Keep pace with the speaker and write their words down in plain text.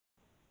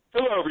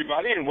Hello,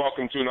 everybody, and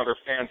welcome to another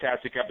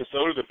fantastic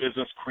episode of the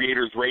Business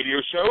Creators Radio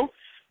Show.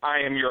 I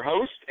am your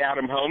host,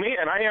 Adam Homey,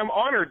 and I am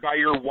honored by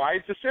your wise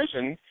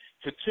decision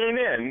to tune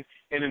in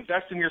and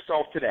invest in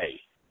yourself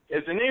today.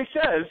 As the name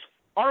says,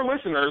 our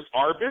listeners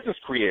are business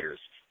creators.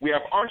 We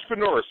have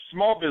entrepreneurs,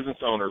 small business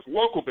owners,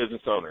 local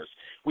business owners.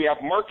 We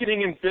have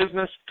marketing and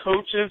business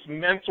coaches,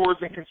 mentors,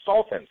 and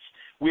consultants.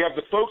 We have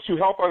the folks who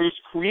help others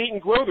create and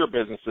grow their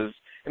businesses.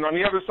 And on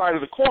the other side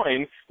of the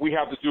coin, we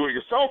have the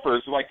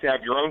do-it-yourselfers who like to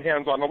have your own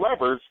hands on the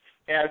levers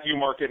as you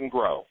market and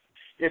grow.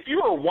 If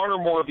you are one or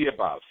more of the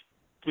above,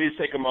 please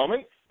take a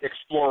moment,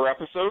 explore our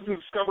episodes, and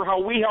discover how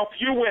we help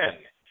you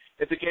win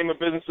at the game of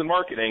business and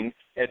marketing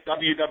at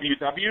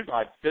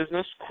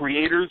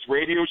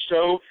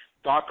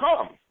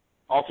www.businesscreatorsradioshow.com.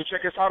 Also,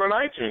 check us out on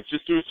iTunes.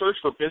 Just do a search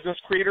for Business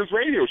Creators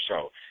Radio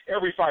Show.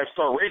 Every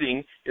 5-star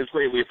rating is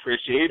greatly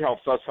appreciated,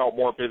 helps us help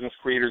more business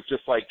creators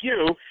just like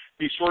you.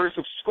 Be sure to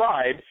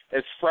subscribe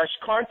as fresh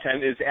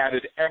content is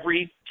added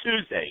every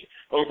Tuesday.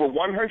 Over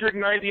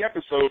 190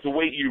 episodes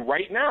await you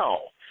right now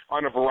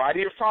on a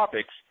variety of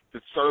topics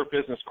that serve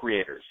business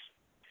creators.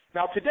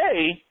 Now,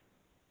 today,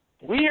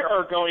 we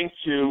are going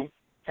to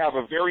have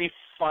a very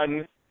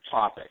fun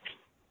topic.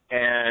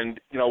 And,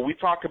 we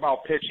talk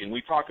about pitching.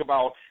 We talk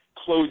about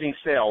closing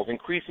sales,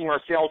 increasing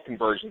our sales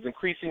conversions,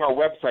 increasing our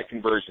website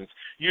conversions,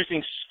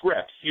 using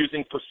scripts,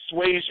 using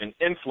persuasion,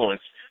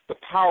 influence, the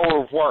power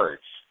of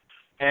words.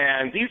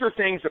 And these are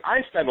things that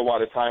I spend a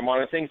lot of time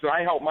on and things that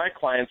I help my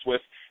clients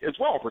with as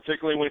well,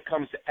 particularly when it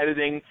comes to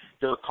editing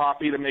their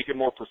copy to make it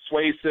more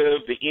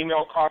persuasive, the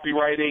email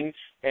copywriting,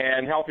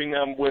 and helping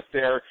them with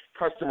their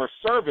customer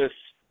service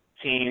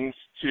teams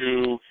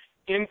to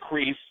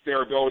increase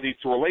their ability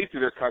to relate to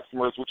their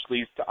customers, which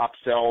leads to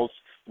upsells,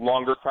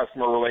 longer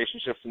customer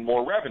relationships, and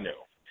more revenue.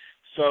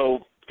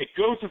 So it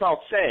goes without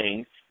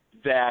saying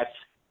that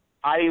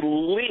I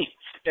leaped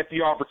at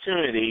the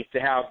opportunity to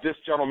have this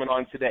gentleman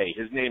on today.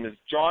 His name is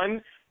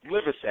John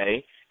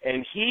Livesay,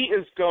 and he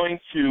is going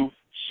to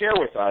share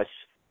with us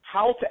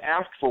how to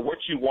ask for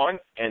what you want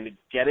and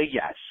get a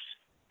yes.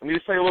 Let me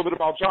just tell you a little bit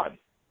about John.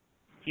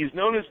 He's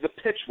known as the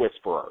Pitch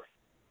Whisperer.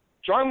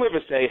 John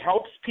Livesay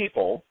helps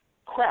people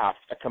craft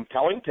a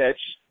compelling pitch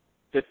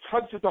that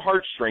tugs at the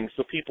heartstrings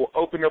so people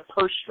open their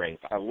purse strings.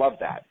 I love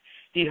that.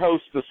 He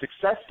hosts the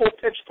Successful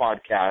Pitch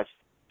podcast,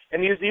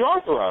 and he is the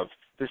author of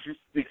the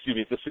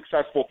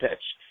Successful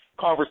Pitch,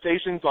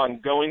 Conversations on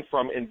Going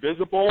from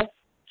Invisible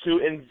to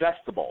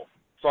Investable.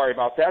 Sorry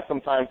about that.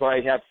 Sometimes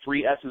I have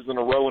 3 S's in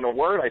a row in a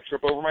word. I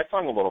trip over my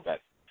tongue a little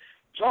bit.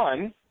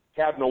 John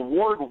had an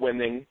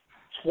award-winning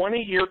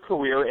 20-year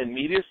career in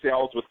media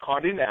sales with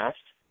Condé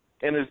Nast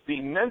and is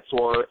the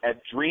mentor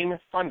at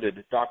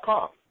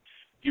DreamFunded.com.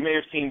 You may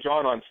have seen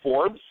John on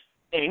Forbes,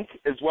 Inc.,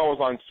 as well as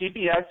on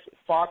CBS,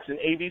 Fox, and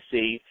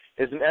ABC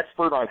as an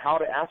expert on how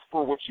to ask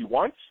for what you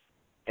want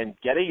and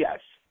get a yes.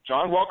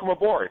 John, welcome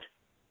aboard.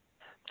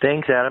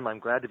 Thanks, Adam. I'm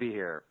glad to be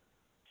here.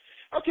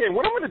 Okay,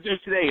 what I'm going to do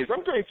today is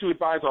I'm going to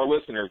advise our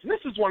listeners, and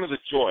this is one of the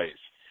joys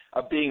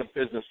of being a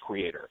business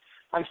creator.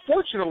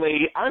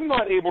 Unfortunately, I'm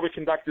not able to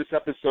conduct this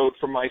episode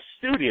from my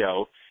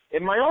studio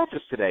in my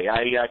office today.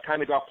 I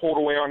kind of got pulled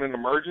away on an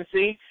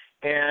emergency,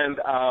 and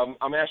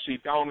I'm actually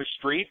down the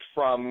street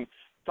from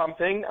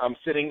something. I'm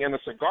sitting in a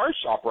cigar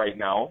shop right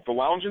now. The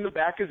lounge in the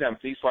back is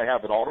empty, so I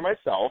have it all to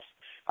myself.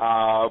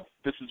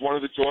 This is one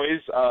of the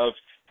joys of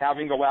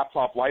having the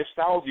laptop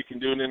lifestyle. You can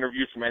do an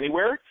interview from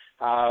anywhere.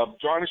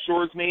 John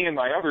assures me, and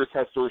my other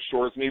tester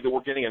assures me, that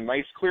we're getting a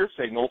nice, clear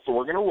signal, so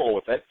we're going to roll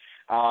with it.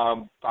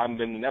 I'm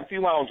in an empty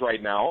lounge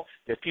right now.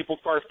 If people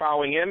start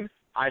filing in,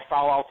 I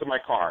file out to my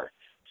car.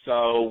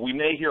 So we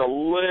may hear a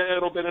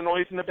little bit of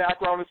noise in the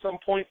background at some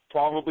point.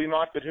 Probably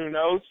not, but who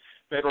knows.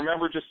 But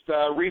remember, just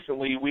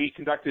recently we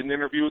conducted an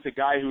interview with a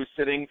guy who was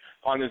sitting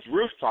on his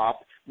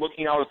rooftop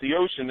looking out at the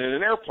ocean, and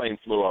an airplane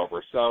flew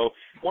over. So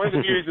one of the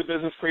beauties of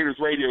Business Creators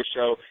Radio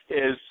Show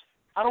is,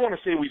 I don't want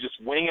to say we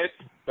just wing it,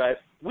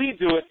 but we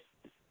do it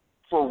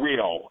for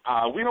real.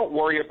 We don't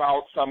worry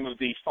about some of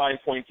the fine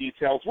point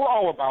details. We're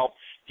all about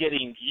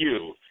getting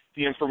you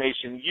the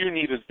information you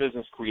need as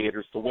business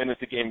creators to win at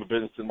the game of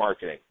business and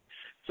marketing.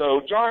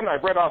 So, John,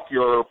 I've read off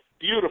your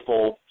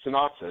beautiful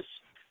synopsis,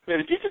 but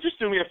if you could just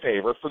do me a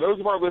favor, for those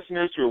of our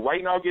listeners who are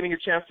right now getting a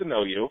chance to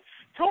know you,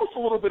 tell us a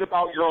little bit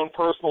about your own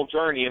personal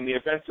journey and the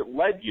events that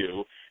led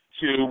you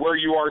to where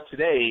you are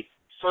today,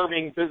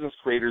 serving business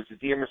creators at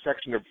the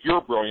intersection of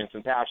your brilliance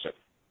and passion.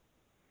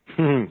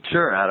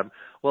 Sure, Adam.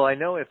 Well, I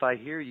know if I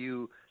hear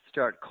you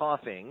start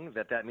coughing,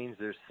 that means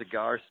there's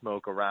cigar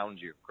smoke around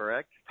you,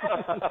 correct?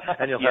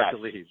 And you'll have to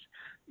leave.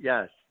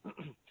 Yes.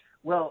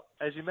 Well,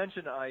 as you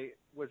mentioned, I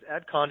was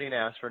at Condé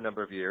Nast for a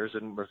number of years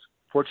and was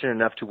fortunate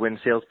enough to win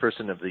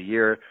Salesperson of the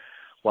Year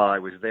while I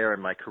was there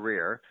in my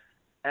career.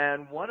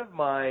 And one of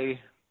my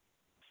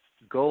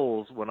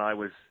goals when I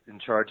was in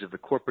charge of the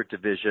corporate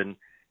division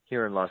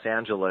here in Los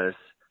Angeles,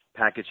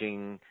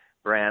 packaging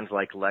brands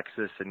like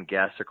Lexus and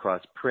Guess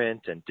across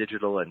print and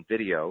digital and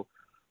video,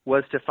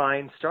 was to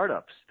find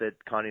startups that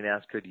Condé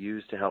Nast could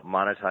use to help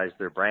monetize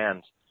their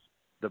brands.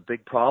 The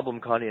big problem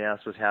Condé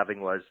Nast was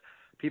having was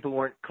people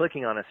weren't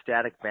clicking on a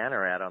static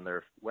banner ad on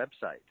their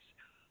websites.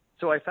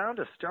 So I found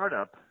a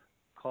startup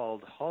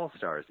called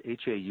HaulStars,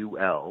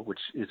 Haul, which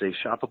is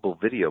a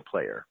shoppable video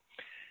player.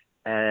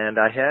 And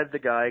I had the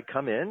guy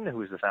come in, who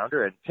was the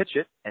founder, and pitch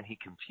it, and he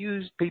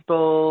confused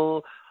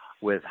people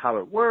with how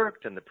it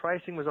worked, and the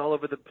pricing was all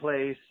over the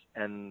place,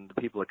 and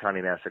the people at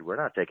Condé Nast said,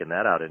 we're not taking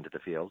that out into the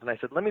field. And I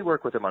said, let me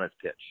work with him on his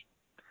pitch.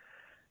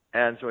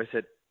 And so I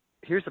said,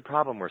 here's the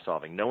problem we're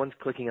solving. No one's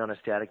clicking on a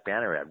static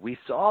banner ad. We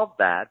solved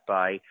that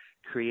by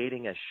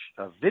creating a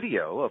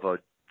video of a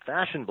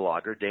fashion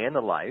blogger, day in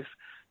the life,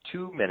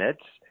 2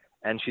 minutes,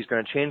 and she's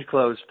going to change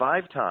clothes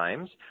 5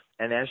 times.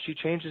 And as she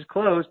changes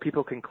clothes,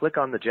 people can click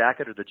on the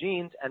jacket or the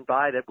jeans and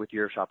buy that with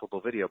your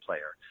shoppable video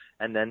player.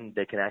 And then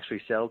they can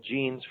actually sell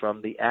jeans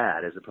from the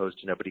ad as opposed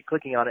to nobody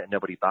clicking on it and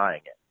nobody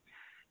buying it.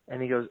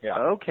 And he goes,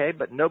 okay,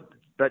 but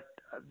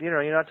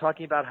you're not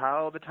talking about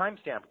how the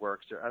timestamp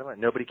works. Or I don't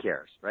know. Nobody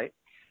cares, right?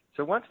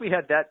 So once we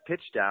had that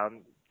pitch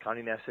down,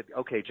 Condé Nast said,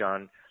 okay,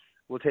 John,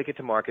 we'll take it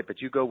to market,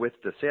 but you go with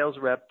the sales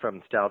rep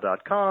from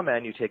Style.com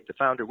and you take the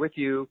founder with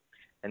you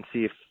and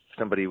see if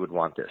somebody would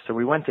want this. So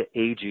we went to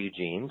AG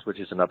Jeans, which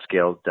is an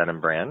upscale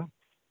denim brand,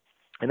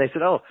 and they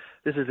said, oh,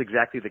 this is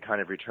exactly the kind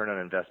of return on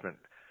investment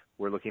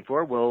we're looking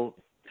for. We'll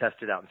test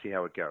it out and see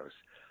how it goes.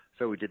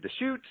 So we did the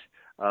shoot.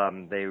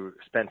 They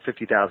spent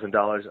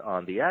 $50,000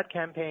 on the ad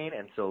campaign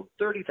and sold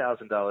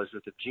 $30,000 worth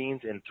of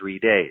jeans in 3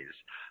 days.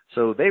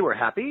 So they were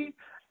happy,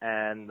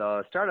 and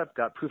the startup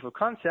got proof of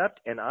concept,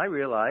 and I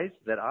realized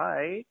that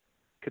I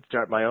could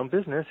start my own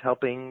business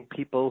helping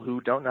people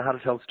who don't know how to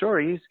tell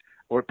stories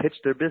or pitch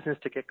their business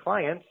to get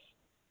clients,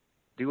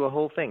 do a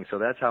whole thing. So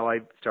that's how I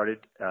started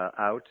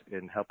out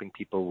in helping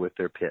people with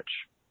their pitch.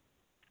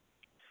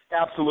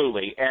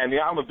 Absolutely. And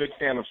I'm a big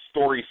fan of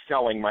story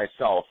selling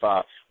myself.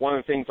 One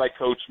of the things I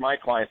coach my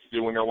clients to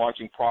do when they're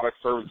launching products,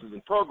 services,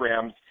 and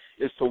programs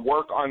is to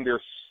work on their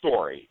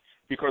story.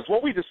 Because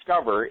what we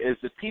discover is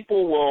that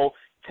people will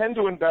tend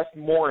to invest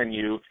more in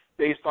you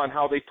based on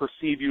how they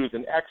perceive you as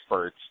an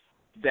expert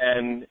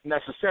than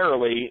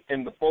necessarily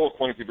in the bullet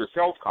points of your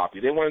sales copy.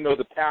 They want to know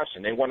the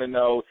passion. They want to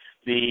know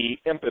the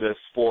impetus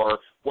for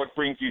what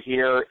brings you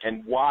here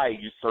and why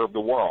you serve the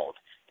world.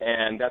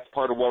 And that's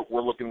part of what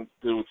we're looking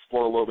to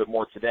explore a little bit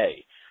more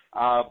today.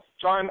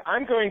 John,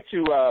 I'm going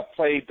to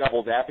play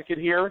devil's advocate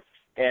here,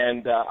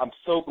 and I'm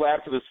so glad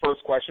for this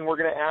first question we're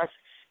going to ask,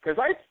 because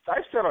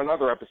I've said on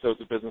other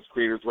episodes of Business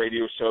Creators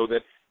Radio Show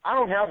that I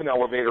don't have an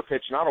elevator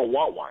pitch and I don't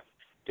want one.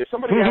 If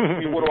somebody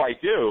asks me what do I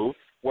do,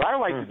 what I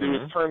like to do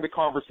is turn the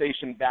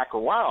conversation back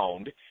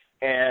around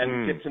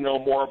and get to know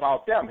more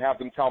about them, have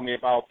them tell me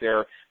about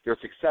their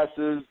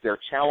successes, their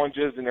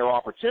challenges, and their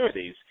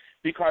opportunities.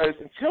 Because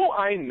until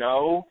I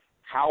know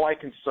how I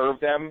can serve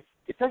them,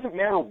 it doesn't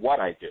matter what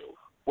I do.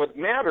 What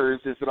matters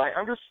is that I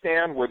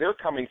understand where they're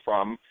coming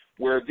from,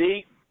 where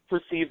they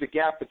perceive the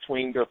gap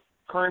between their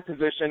current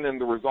position and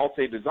the results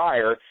they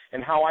desire,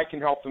 and how I can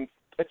help them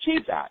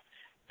achieve that.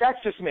 That's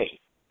just me.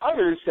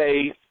 Others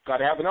say, got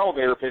to have an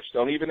elevator pitch.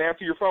 Don't even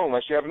answer your phone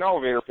unless you have an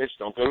elevator pitch.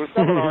 Don't go to a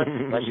seminar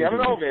unless you have an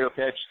elevator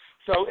pitch.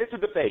 So it's a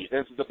debate.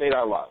 It's a debate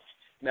I love.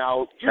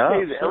 Now, you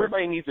say that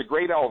everybody needs a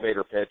great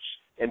elevator pitch,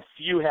 and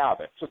few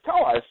have it. So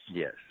tell us,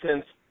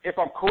 since if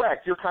I'm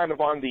correct, you're kind of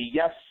on the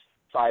yes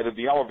side of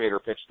the elevator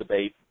pitch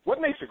debate,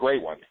 what makes a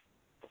great one?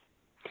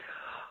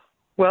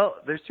 Well,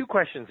 there's 2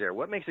 questions there.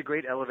 What makes a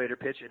great elevator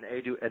pitch,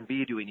 and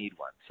B, do we need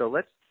one? So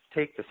let's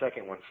take the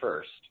second one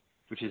first,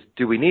 which is,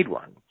 do we need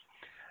one?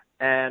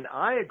 And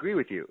I agree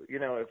with you. You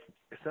know, if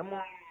someone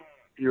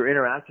you're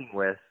interacting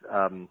with,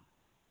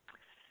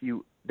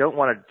 you don't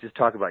want to just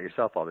talk about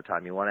yourself all the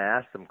time. You want to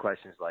ask them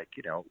questions like,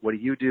 you know, what do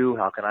you do?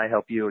 How can I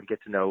help you? And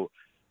get to know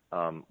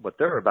what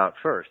they're about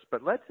first.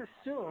 But let's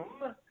assume,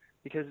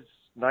 because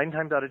 9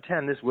 times out of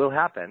 10 this will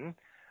happen,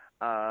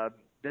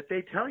 that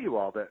they tell you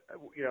all that,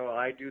 you know,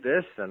 I do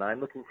this and I'm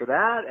looking for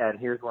that and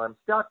here's where I'm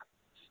stuck.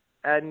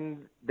 And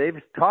they've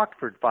talked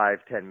for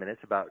 5-10 minutes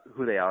about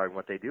who they are and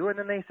what they do, and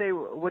then they say,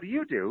 what do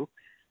you do?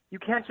 You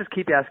can't just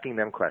keep asking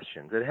them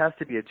questions. It has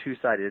to be a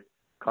 2-sided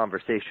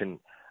conversation.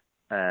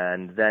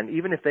 And then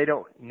even if they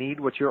don't need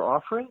what you're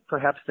offering,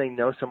 perhaps they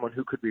know someone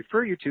who could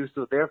refer you to,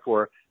 so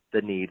therefore the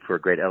need for a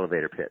great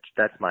elevator pitch.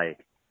 That's my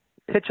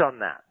pitch on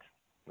that.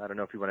 I don't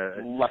know if you want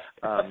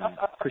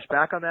to push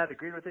back on that,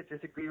 agree with it,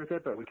 disagree with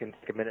it, but we can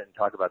take a minute and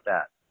talk about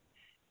that.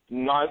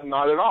 Not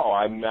at all.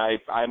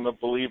 I'm a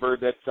believer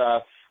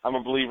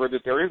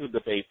that there is a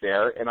debate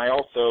there, and I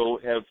also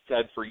have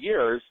said for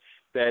years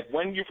that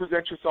when you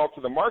present yourself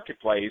to the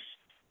marketplace,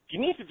 you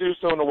need to do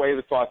so in a way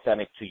that's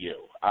authentic to you.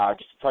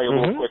 Just to tell you a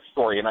little quick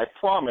story, and I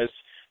promise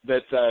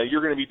that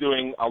you're going to be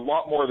doing a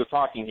lot more of the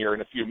talking here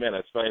in a few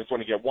minutes, but I just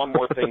want to get one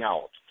more thing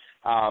out.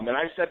 And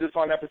I've said this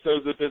on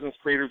episodes of Business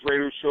Creators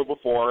Radio Show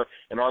before,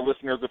 and our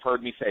listeners have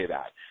heard me say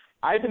that.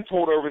 I've been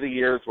told over the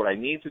years what I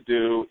need to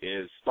do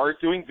is start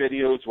doing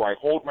videos where I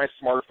hold my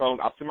smartphone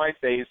up to my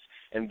face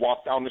and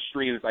walk down the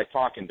street as I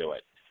talk into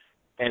it.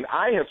 And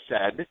I have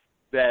said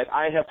that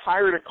I have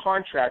hired a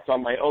contract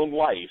on my own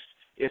life.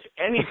 If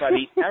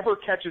anybody ever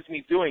catches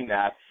me doing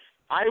that,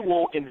 I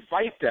will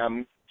invite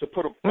them to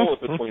put a bullet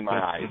between my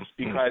eyes,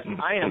 because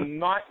I am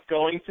not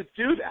going to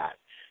do that.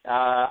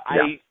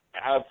 I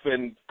have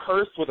been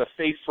cursed with a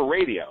face for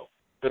radio,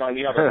 but on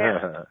the other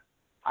hand,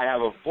 I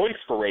have a voice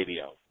for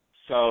radio.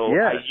 So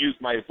I use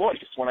my voice.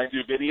 When I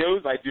do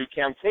videos, I do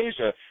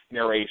Camtasia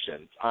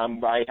narrations.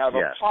 I have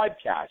a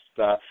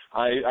podcast.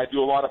 I do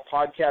a lot of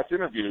podcast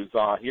interviews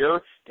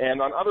here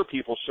and on other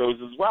people's shows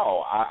as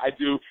well. I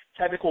do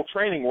technical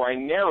training where I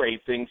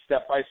narrate things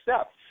step by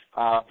step.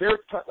 I've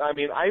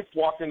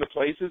walked into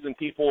places and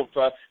people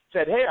have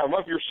said, "Hey, I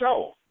love your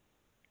show,"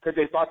 because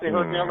they thought they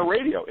heard me on the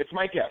radio. It's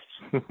my gift.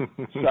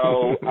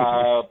 So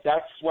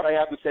that's what I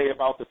have to say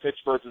about the pitch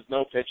versus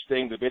no pitch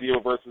thing, the video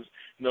versus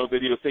no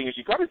video thing, is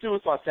you got to do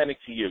what's authentic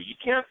to you. You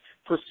can't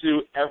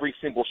pursue every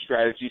single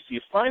strategy, so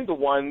you find the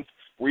ones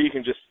where you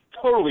can just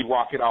totally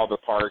rock it out of the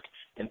park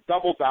and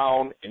double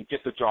down and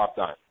get the job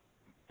done.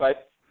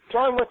 But,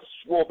 John, let's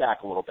roll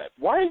back a little bit.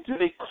 Why do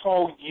they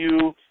call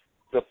you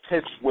the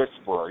pitch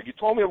whisperer? You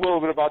told me a little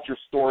bit about your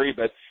story,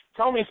 but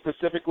tell me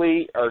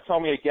specifically, or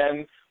tell me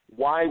again,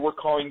 why we're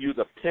calling you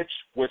the pitch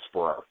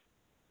whisperer.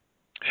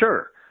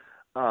 Sure.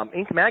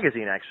 Inc.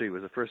 magazine actually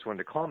was the first one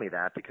to call me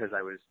that, because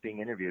I was being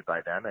interviewed by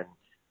them and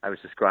I was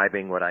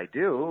describing what I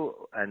do,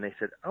 and they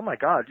said, "Oh my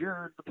God,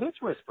 you're the pitch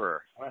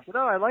whisperer." And I said,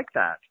 "Oh, I like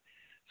that."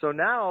 So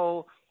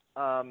now,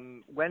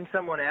 when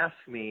someone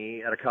asks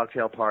me at a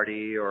cocktail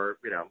party or,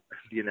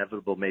 the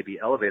inevitable maybe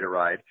elevator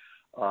ride,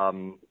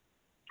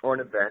 or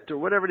an event or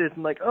whatever it is,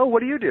 I'm like, "Oh,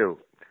 what do you do?"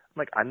 I'm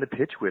like, "I'm the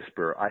pitch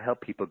whisperer. I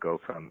help people go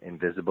from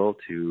invisible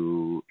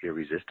to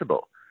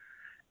irresistible."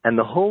 And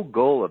the whole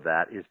goal of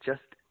that is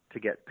just to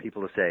get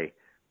people to say,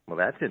 "Well,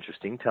 that's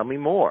interesting. Tell me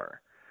more."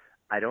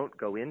 I don't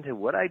go into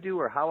what I do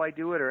or how I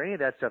do it or any of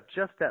that stuff,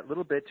 just that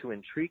little bit to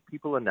intrigue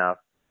people enough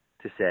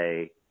to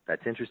say,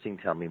 "That's interesting.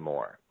 Tell me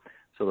more."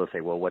 So they'll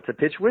say, "Well, what's a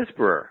pitch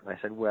whisperer?" And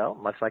I said, "Well,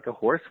 much like a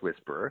horse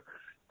whisperer,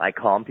 I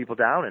calm people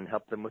down and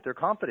help them with their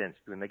confidence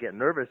when they get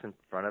nervous in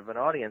front of an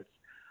audience,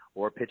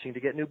 or pitching to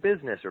get new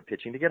business, or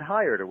pitching to get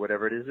hired, or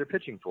whatever it is they're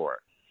pitching for."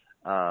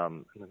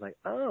 And I was like,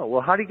 "Oh,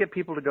 well, how do you get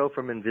people to go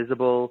from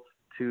invisible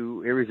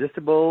to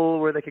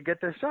irresistible where they could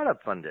get their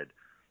startup funded?"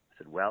 I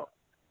said, "Well,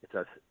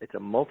 it's a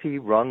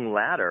multi-rung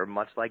ladder,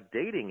 much like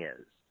dating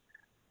is.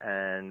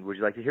 And would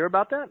you like to hear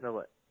about that?" And they're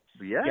like,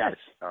 yes.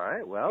 All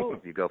right, well,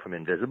 if you go from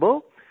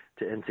invisible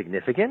to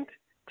insignificant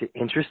to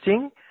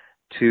interesting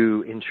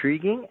to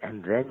intriguing,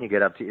 and then you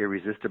get up to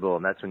irresistible,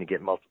 and that's when you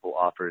get multiple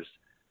offers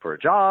for a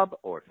job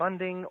or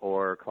funding,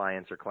 or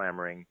clients are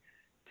clamoring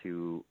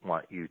to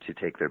want you to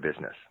take their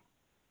business.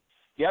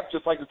 Yep,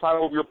 just like the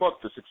title of your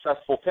book, The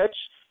Successful Pitch,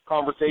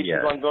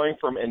 Conversations on Going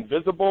from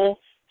Invisible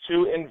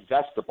to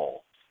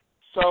Investable.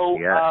 So,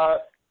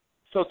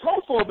 so tell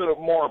us a little bit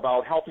more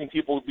about helping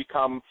people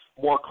become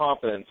more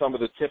confident, some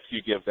of the tips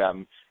you give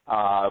them.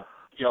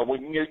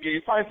 When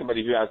you find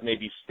somebody who has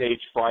maybe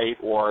stage fright,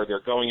 or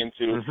they're going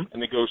into a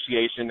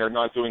negotiation, they're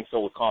not doing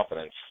so with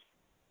confidence.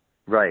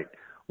 Right.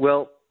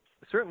 Well,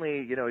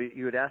 certainly,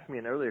 you had asked me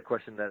an earlier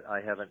question that I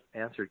haven't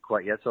answered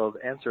quite yet. So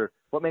I'll answer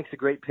what makes a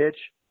great pitch.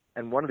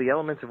 And one of the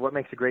elements of what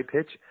makes a great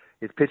pitch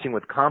is pitching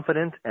with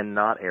confidence and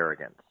not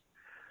arrogance.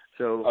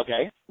 So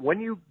when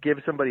you give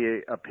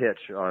somebody a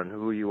pitch on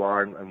who you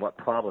are and what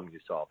problem you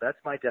solve, that's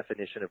my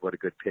definition of what a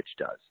good pitch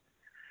does.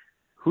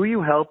 Who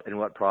you help and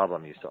what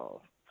problem you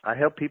solve. I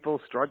help people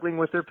struggling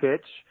with their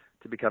pitch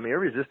to become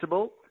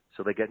irresistible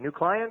so they get new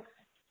clients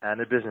and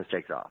their business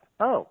takes off.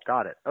 Oh,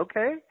 got it.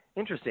 Okay,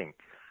 interesting.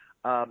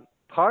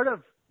 Part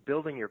of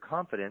building your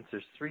confidence,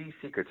 there's 3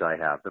 secrets I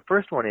have. The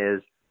first one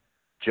is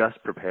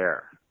just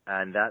prepare.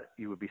 And that,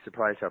 you would be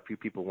surprised how few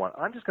people want,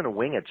 "I'm just going to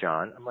wing it,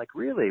 John." I'm like,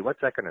 really? What's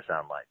that going to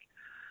sound like?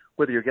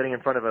 Whether you're getting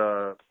in front of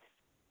a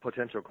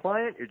potential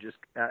client,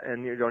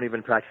 and you don't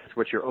even practice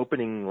what your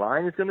opening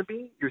line is going to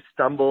be. You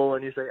stumble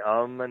and you say,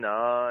 and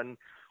on,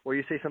 or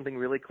you say something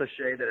really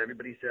cliche that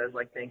everybody says,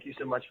 like, "Thank you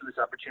so much for this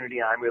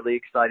opportunity. I'm really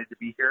excited to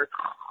be here."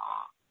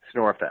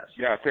 Snore fest.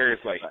 Yeah,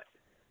 seriously.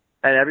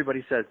 And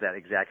everybody says that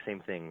exact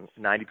same thing.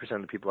 90%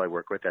 of the people I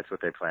work with, that's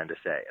what they plan to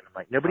say. And I'm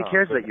like, nobody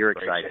cares that you're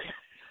excited.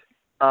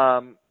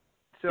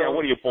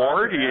 What are you,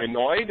 bored? Are you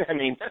annoyed? I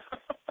mean,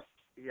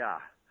 they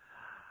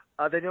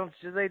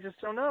just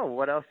don't know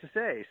what else to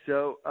say.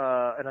 So,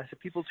 and I said,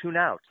 people tune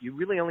out. You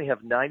really only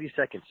have 90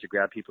 seconds to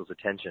grab people's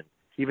attention,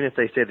 even if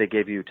they say they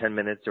gave you 10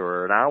 minutes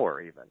or an hour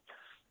even.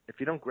 If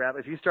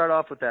you start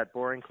off with that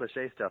boring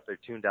cliche stuff, they're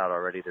tuned out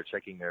already. They're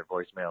checking their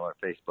voicemail or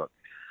Facebook.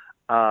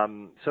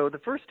 So the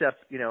first step,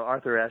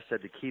 Arthur Ashe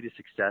said the key to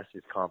success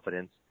is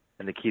confidence,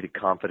 and the key to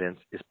confidence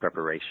is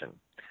preparation.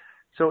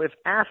 So if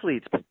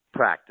athletes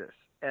practice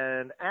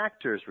and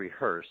actors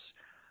rehearse,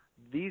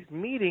 these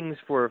meetings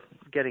for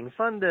getting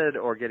funded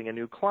or getting a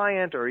new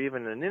client or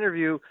even an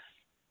interview,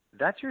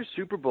 that's your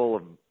Super Bowl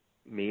of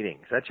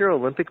meetings. That's your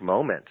Olympic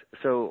moment.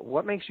 So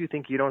what makes you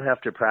think you don't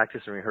have to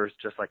practice and rehearse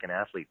just like an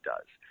athlete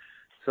does?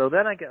 So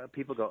then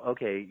people go,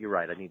 okay, you're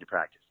right, I need to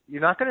practice.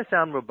 You're not going to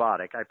sound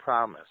robotic, I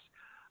promise,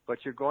 but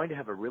you're going to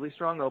have a really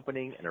strong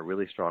opening and a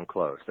really strong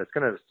close. That's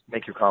going to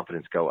make your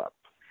confidence go up.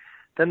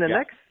 Then the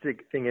next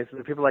thing is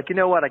that people are like, you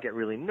know what, I get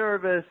really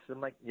nervous. I'm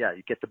like, yeah,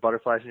 you get the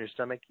butterflies in your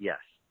stomach? Yes.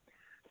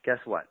 Guess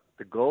what?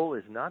 The goal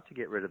is not to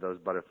get rid of those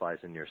butterflies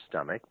in your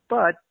stomach,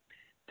 but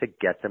to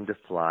get them to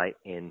fly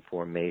in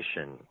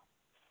formation.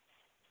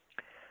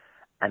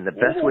 And the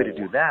best way to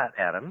do that,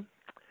 Adam,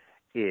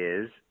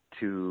 is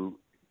to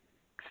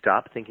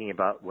stop thinking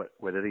about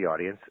whether the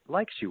audience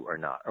likes you or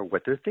not, or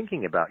what they're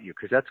thinking about you,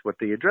 because that's what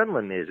the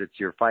adrenaline is. It's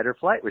your fight or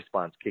flight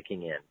response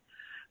kicking in.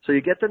 So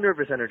you get the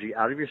nervous energy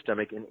out of your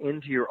stomach and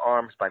into your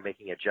arms by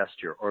making a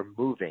gesture or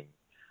moving,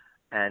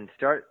 and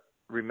start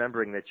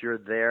remembering that you're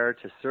there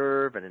to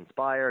serve and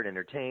inspire and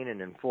entertain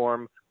and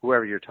inform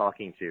whoever you're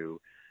talking to,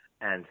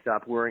 and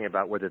stop worrying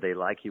about whether they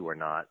like you or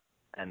not.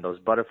 And those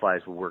butterflies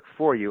will work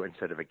for you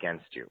instead of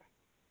against you.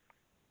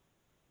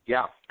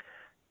 Yeah.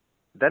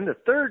 Then the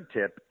third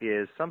tip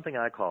is something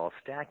I call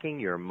stacking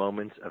your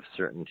moments of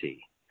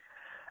certainty.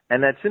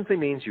 And that simply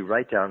means you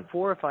write down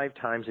 4 or 5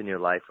 times in your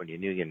life when you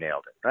knew you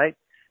nailed it, right?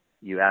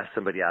 You asked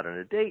somebody out on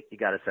a date, you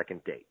got a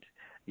second date.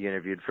 You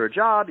interviewed for a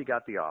job, you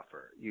got the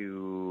offer.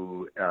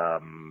 You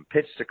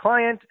pitched a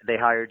client, they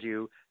hired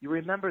you. You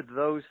remembered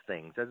those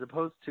things, as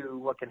opposed to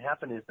what can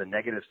happen is the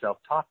negative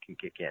self-talk can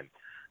kick in.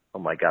 Oh,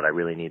 my God, I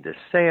really need this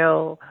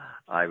sale.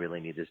 I really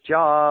need this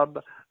job.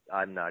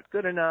 I'm not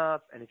good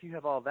enough. And if you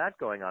have all that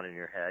going on in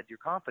your head, your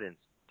confidence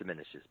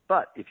diminishes.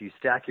 But if you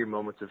stack your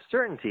moments of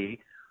certainty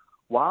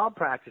while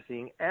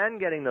practicing and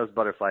getting those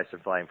butterflies to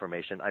fly in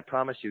formation, I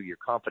promise you your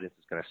confidence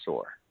is going to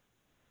soar.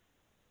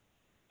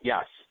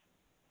 Yes.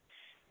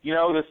 You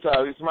know, this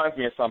reminds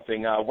me of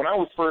something. When I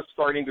was first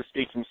starting to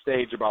speak from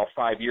stage about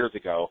 5 years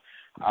ago,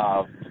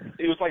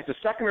 it was like the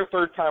second or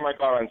third time I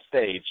got on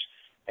stage,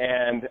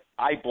 and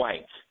I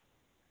blanked.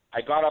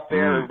 I got up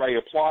there, everybody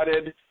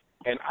applauded,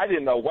 and I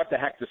didn't know what the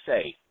heck to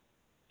say.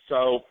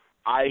 So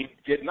I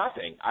did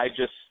nothing. I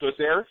just stood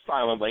there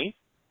silently,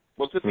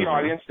 looked at the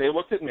audience, they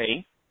looked at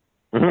me,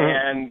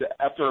 and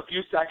after a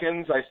few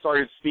seconds, I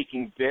started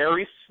speaking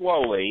very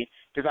slowly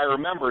because I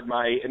remembered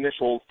my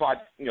initial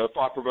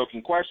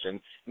thought-provoking question,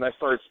 and I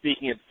started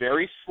speaking it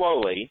very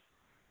slowly.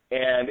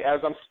 And as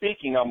I'm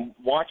speaking, I'm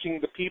watching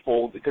the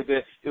people because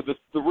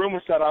the room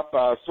was set up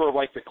sort of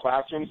like the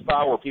classroom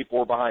style where people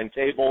were behind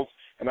tables,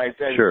 and I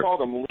saw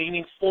them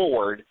leaning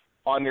forward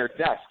on their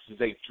desks as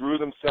they drew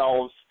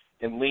themselves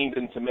and leaned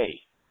into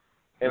me.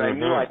 And I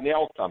knew I'd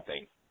nailed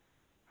something.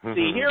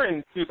 See, here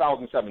in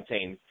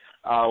 2017,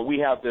 we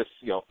have this,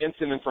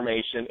 instant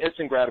information,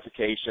 instant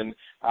gratification,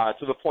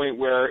 to the point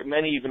where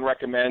many even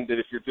recommend that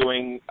if you're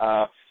doing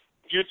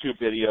YouTube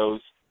videos,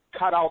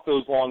 cut out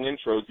those long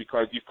intros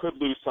because you could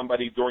lose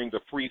somebody during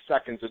the 3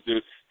 seconds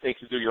it takes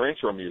to do your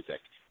intro music.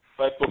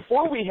 But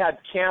before we had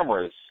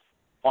cameras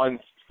on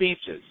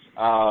speeches,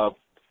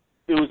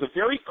 it was a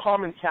very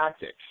common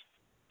tactic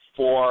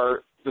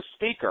for the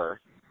speaker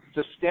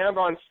to stand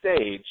on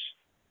stage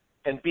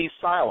and be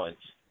silent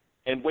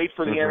and wait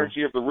for the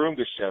energy of the room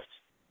to shift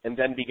and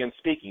then begin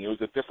speaking. It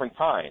was a different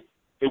time.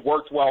 It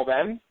worked well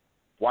then.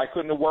 Why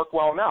couldn't it work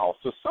well now?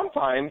 So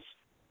sometimes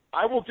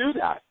I will do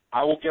that.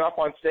 I will get up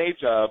on stage,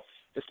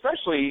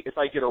 especially if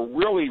I get a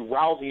really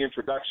rousing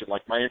introduction,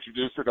 like my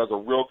introducer does a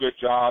real good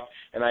job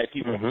and I have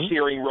people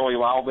cheering really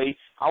loudly.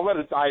 I'll let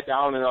it die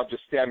down and I'll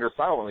just stand there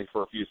silently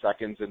for a few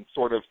seconds and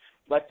sort of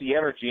let the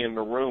energy in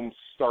the room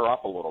stir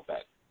up a little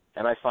bit.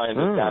 And I find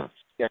that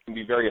can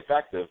be very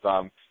effective.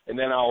 And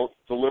then I'll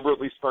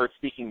deliberately start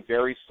speaking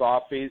very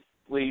softly,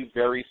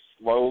 very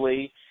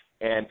slowly,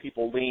 and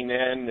people lean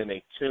in and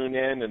they tune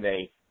in and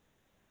they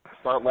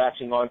start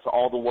latching on to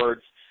all the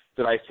words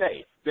that I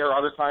say. There are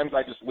other times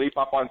I just leap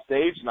up on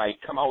stage and I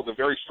come out with a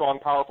very strong,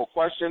 powerful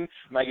question,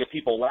 and I get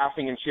people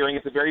laughing and cheering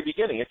at the very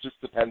beginning. It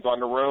just depends on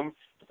the room,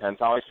 depends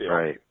how I feel.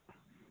 Right.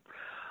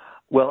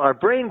 Well, our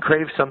brain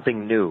craves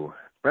something new,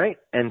 right?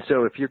 And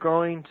so if you're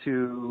going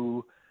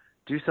to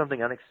do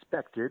something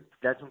unexpected,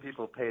 that's when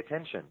people pay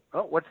attention.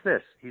 Oh, what's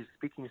this? He's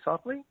speaking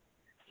softly?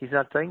 He's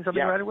not saying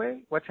something right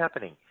away? What's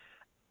happening?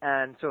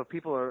 And so if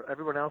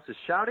everyone else is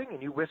shouting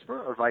and you whisper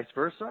or vice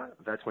versa,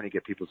 that's when you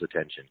get people's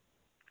attention.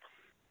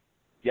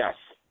 Yes.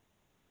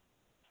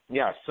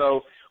 Yeah,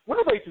 so what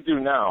I'd like to do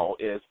now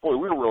is, boy,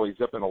 we're really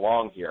zipping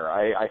along here.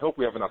 I hope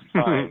we have enough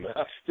time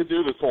to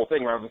do this whole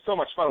thing. We're having so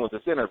much fun with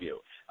this interview.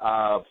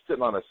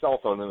 Sitting on a cell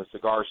phone in a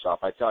cigar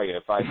shop, I tell you,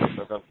 if I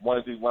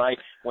want to do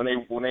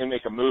when they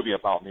make a movie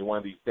about me one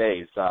of these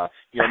days,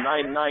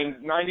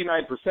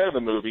 99% of the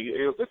movie,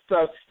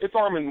 it's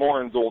Armin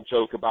Morin's old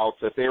joke about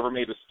if they ever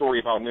made a story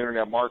about an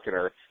internet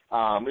marketer,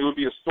 it would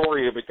be a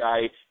story of a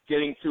guy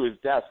getting to his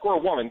desk or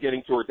a woman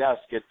getting to her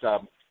desk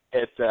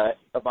at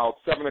about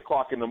 7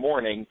 o'clock in the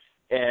morning,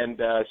 and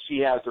she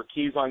has her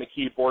keys on the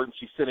keyboard, and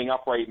she's sitting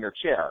upright in her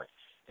chair.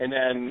 And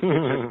then,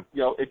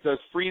 it does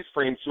freeze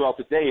frames throughout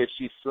the day as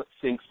she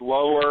sinks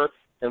lower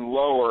and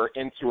lower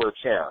into her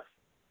chair.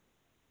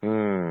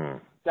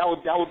 That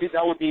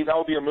would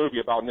be a movie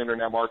about an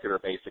internet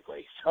marketer,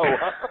 basically. So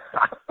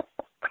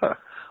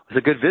it's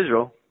a good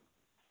visual.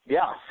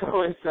 Yeah,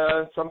 so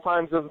it's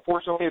sometimes,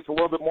 unfortunately, it's a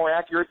little bit more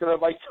accurate than I'd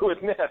like to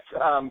admit.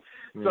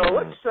 So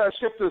let's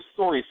shift to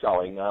story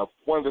selling.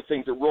 One of the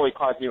things that really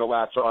caused me to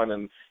latch on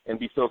and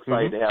be so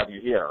excited to have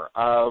you here.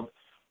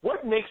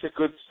 What makes a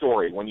good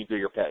story when you do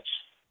your pitch?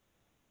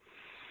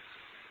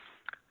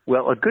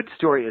 Well, a good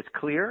story is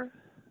clear,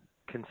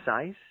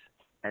 concise,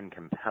 and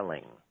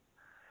compelling,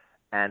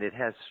 and it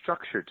has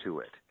structure to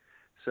it.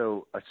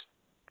 So there's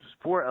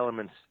 4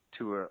 elements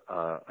to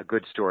a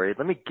good story.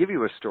 Let me give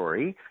you a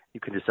story. You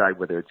can decide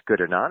whether it's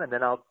good or not, and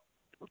then I'll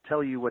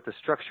tell you what the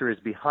structure is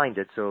behind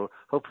it, so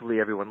hopefully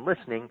everyone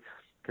listening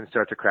can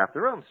start to craft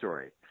their own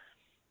story.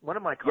 One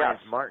of my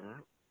clients, Martin,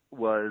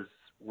 was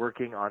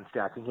working on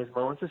stacking his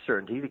moments of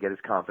certainty to get his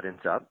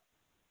confidence up.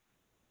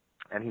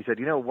 And he said,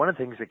 one of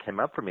the things that came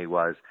up for me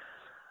was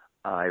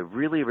I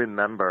really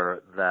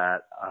remember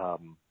that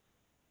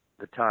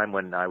the time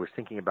when I was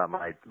thinking about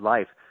my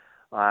life.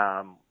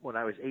 When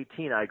I was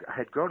 18, I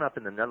had grown up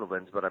in the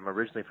Netherlands, but I'm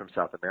originally from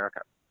South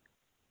America.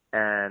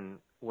 And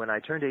when I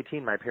turned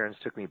 18, my parents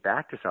took me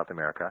back to South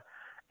America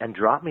and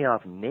dropped me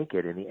off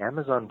naked in the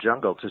Amazon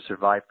jungle to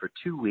survive for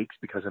 2 weeks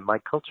because in my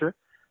culture,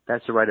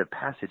 that's a rite of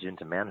passage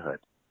into manhood.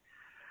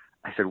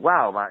 I said,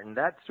 wow, Martin,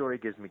 that story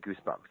gives me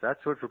goosebumps.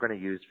 That's what we're going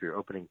to use for your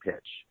opening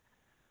pitch.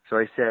 So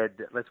I said,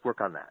 let's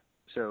work on that.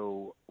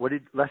 So what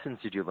lessons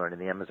did you learn in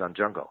the Amazon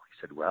jungle?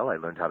 He said, well, I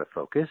learned how to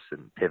focus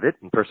and pivot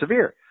and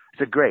persevere. I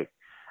said, great.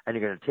 And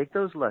you're going to take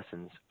those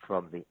lessons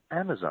from the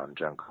Amazon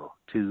jungle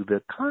to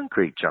the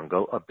concrete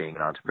jungle of being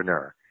an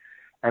entrepreneur.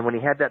 And when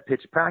he had that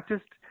pitch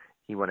practiced,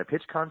 he won a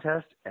pitch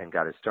contest and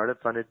got his startup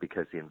funded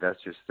because the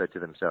investors said to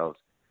themselves,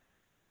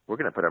 we're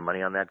going to put our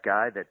money on that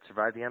guy that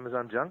survived the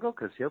Amazon jungle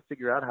because he'll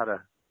figure out how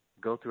to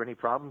go through any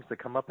problems that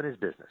come up in his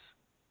business.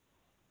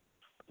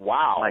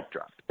 Wow. Mic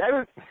drop.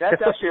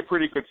 That's actually a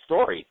pretty good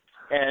story.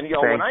 And,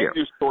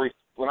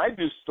 when I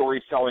do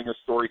storytelling or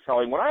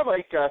storytelling, what I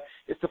like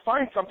is to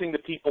find something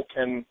that people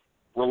can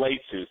relate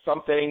to,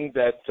 something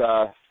that,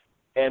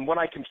 and when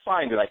I can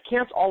find it, I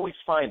can't always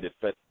find it,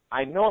 but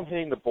I know I'm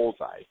hitting the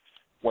bullseye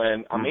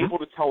when I'm able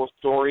to tell a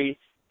story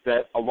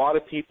that a lot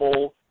of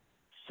people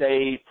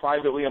say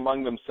privately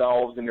among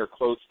themselves and their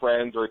close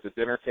friends or at the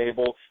dinner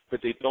table,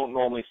 but they don't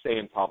normally say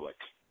in public.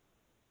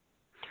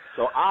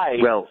 So I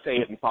say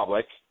it in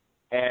public,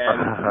 and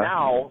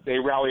now they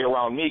rally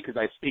around me because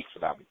I speak for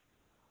them.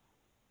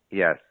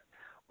 Yes.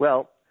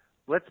 Well,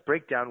 let's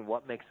break down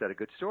what makes that a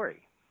good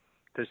story.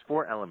 There's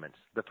 4 elements.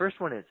 The first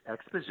one is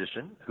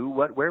exposition, who,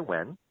 what, where,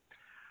 when.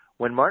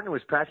 When Martin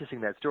was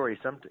practicing that story,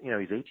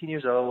 he's 18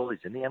 years old, he's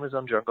in the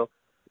Amazon jungle.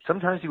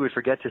 Sometimes he would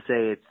forget to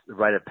say it's the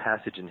rite of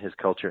passage in his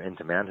culture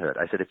into manhood.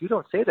 I said, if you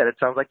don't say that, it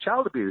sounds like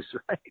child abuse,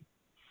 right?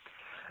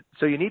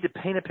 So you need to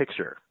paint a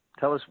picture.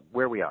 Tell us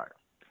where we are.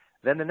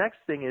 Then the next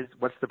thing is,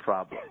 what's the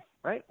problem,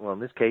 right? Well, in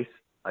this case,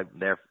 I'm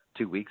there for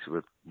 2 weeks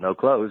with no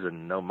clothes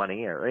and no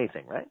money or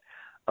anything, right?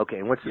 Okay,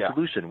 and what's the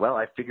solution? Well,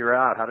 I figure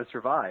out how to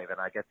survive, and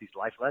I get these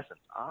life lessons.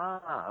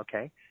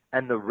 Okay.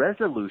 And the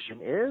resolution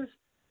is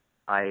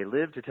I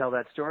live to tell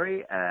that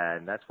story,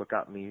 and that's what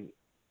got me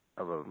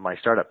my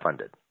startup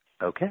funded.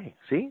 Okay,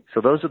 see?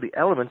 So those are the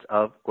elements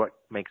of what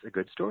makes a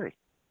good story.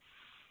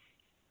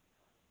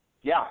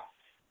 Yeah,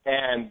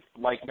 and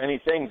like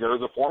many things,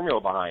 there's a formula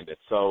behind it.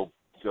 So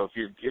if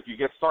you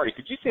get started,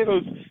 could you say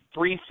those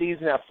 3 C's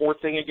and that 4th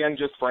thing again,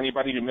 just for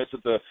anybody who missed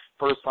it the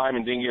first time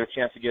and didn't get a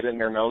chance to get it in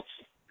their notes?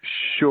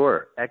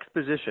 Sure.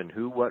 Exposition,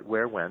 who, what,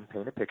 where, when.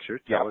 Paint a picture.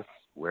 Tell us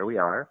where we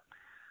are,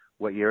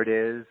 what year it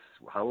is,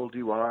 how old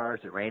you are,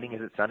 is it raining,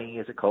 is it sunny,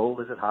 is it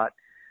cold, is it hot?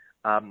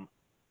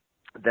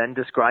 Then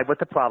describe what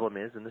the problem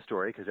is in the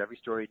story, because every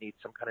story needs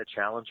some kind of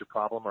challenge or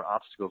problem or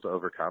obstacle to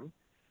overcome.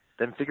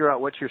 Then figure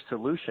out what your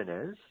solution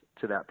is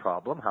to that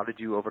problem. How did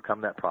you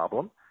overcome that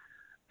problem?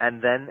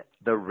 And then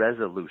the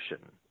resolution.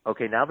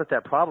 Okay, now that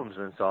that problem's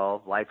been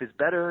solved, life is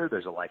better,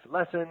 there's a life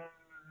lesson.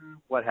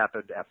 What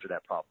happened after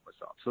that problem was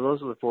solved? So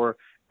those are the 4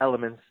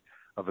 elements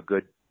of a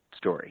good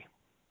story.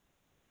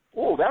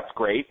 Oh, that's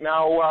great.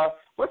 Now,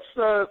 let's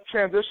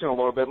transition a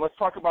little bit. Let's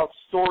talk about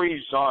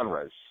story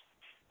genres.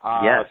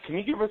 Yes. Can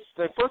you give us,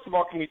 first of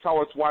all, can you tell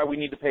us why we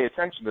need to pay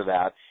attention to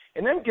that?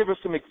 And then give us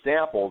some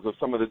examples of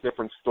some of the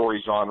different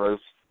story genres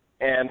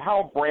and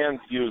how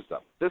brands use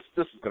them. This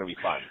is going to be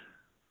fun.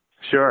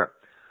 Sure.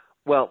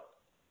 Well,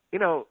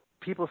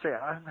 people say,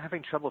 I'm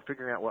having trouble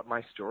figuring out what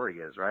my story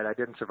is, right? I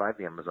didn't survive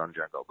the Amazon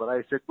jungle. But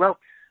I said, well,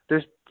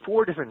 there's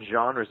 4 different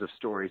genres of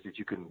stories that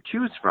you can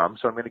choose from.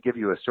 So I'm going to give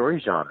you a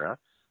story genre,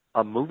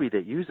 a movie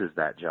that uses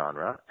that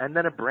genre, and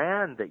then a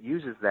brand that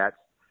uses that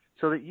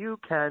so that you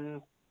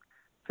can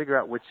figure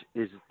out which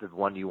is the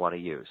one you want to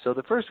use. So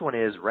the first one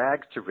is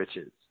Rags to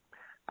Riches.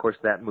 Of course,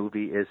 that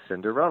movie is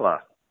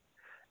Cinderella.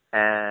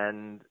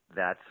 And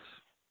that's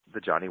the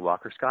Johnny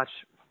Walker Scotch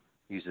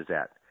uses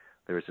that.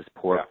 There was this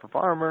poor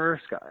farmer,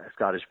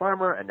 Scottish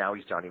farmer, and now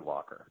he's Johnny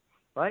Walker,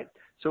 right?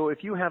 So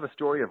if you have a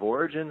story of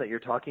origin that you're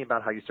talking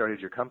about how you started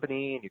your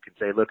company, and you can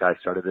say, look, I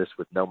started this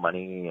with no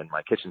money and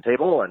my kitchen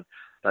table, and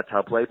that's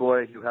how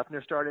Playboy Hugh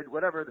Hefner started,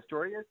 whatever the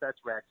story is, that's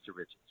Rags to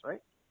Riches,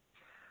 right?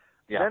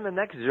 Yeah. Then the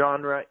next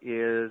genre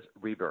is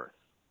rebirth.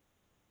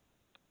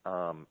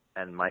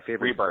 And my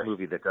favorite Rebirth.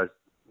 movie that does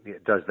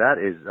that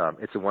is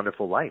It's a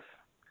Wonderful Life.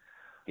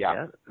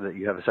 Yeah. That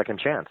you have a second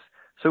chance.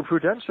 So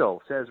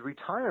Prudential says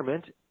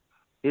retirement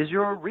is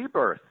your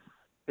rebirth.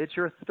 It's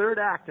your third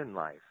act in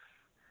life.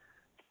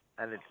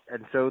 And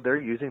so they're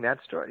using that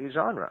story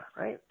genre,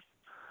 right?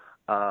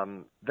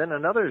 Then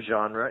another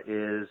genre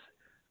is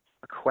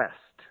a quest.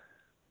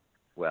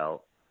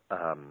 Well,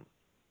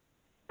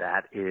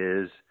 that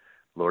is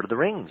Lord of the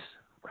Rings,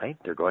 right?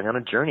 They're going on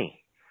a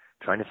journey,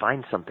 trying to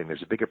find something.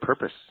 There's a bigger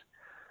purpose.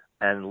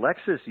 And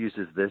Lexus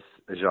uses this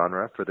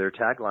genre for their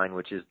tagline,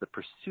 which is the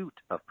pursuit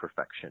of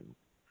perfection,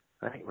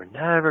 right? We're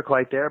never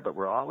quite there, but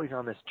we're always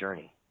on this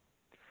journey.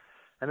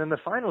 And then the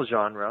final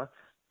genre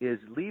is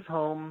leave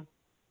home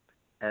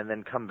and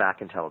then come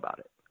back and tell about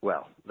it.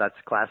 Well, that's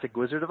classic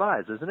Wizard of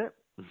Oz, isn't it?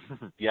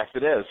 Yes,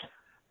 it is.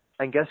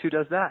 And guess who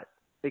does that?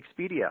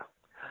 Expedia.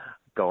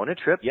 Go on a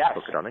trip, Yes.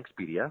 book it on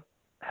Expedia,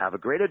 have a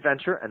great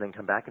adventure, and then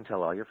come back and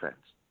tell all your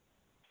friends.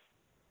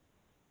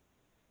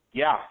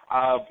 Yeah,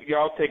 I've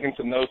taken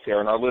some notes here,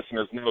 and our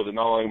listeners know that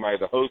not only am I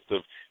the host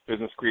of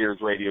Business Creators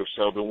Radio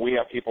Show, but when we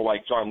have people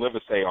like John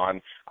Livesay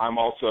on, I'm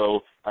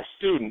also a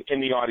student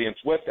in the audience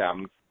with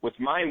them, with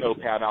my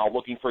notepad out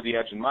looking for the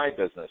edge in my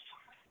business.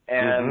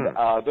 And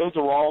those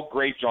are all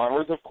great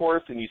genres, of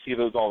course, and you see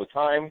those all the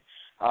time.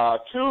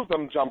 Two of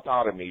them jumped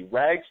out at me,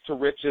 Rags to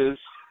Riches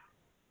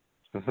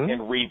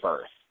and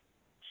Rebirth.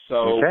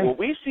 So what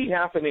we see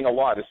happening a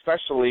lot,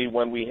 especially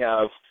when we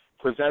have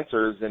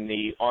presenters in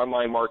the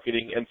online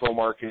marketing, info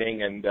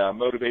marketing, and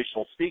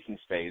motivational speaking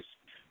space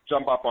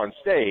jump up on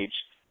stage,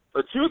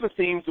 or two of the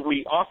themes that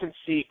we often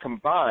see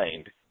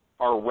combined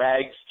are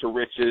rags to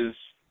riches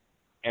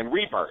and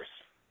rebirth,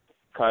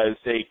 because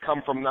they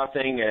come from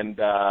nothing and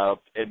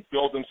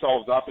build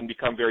themselves up and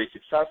become very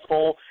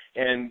successful,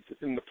 and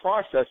in the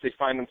process they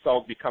find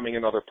themselves becoming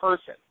another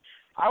person.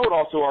 I would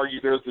also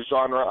argue there's the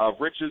genre of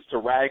riches to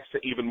rags to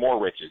even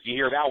more riches. You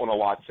hear that one a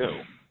lot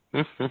too.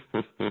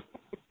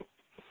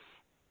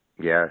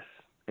 Yes,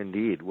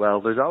 indeed.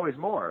 Well, there's always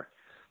more.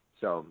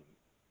 So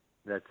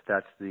that's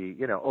the,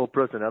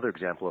 Oprah's another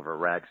example of a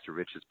rags to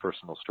riches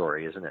personal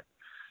story, isn't it?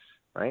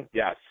 Right?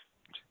 Yes.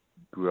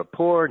 Grew up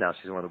poor, now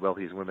she's one of the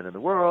wealthiest women in the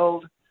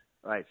world.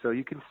 Right. So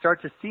you can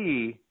start to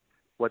see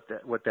what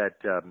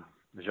that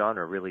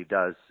genre really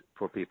does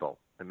for people.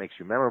 It makes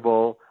you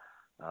memorable,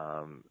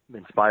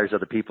 inspires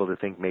other people to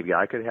think maybe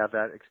I could have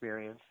that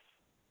experience.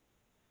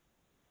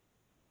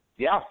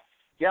 Yeah,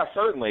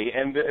 certainly.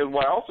 And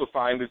what I also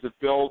find is it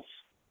builds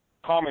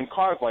common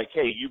cause, like,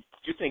 hey, you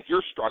think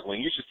you're struggling,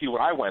 you should see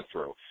what I went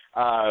through.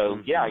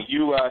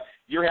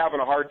 You're having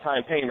a hard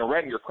time paying the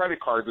rent, and your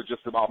credit cards are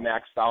just about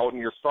maxed out,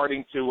 and you're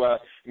starting to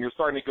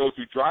go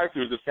through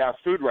drive-throughs at fast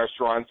food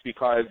restaurants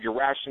because you're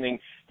rationing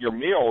your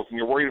meals and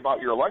you're worried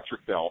about your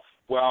electric bill.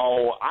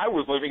 Well, I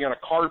was living in a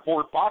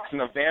cardboard box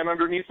in a van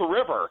underneath the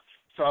river.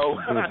 So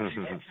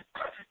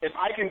if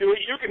I can do it,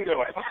 you can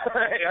do it.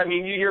 I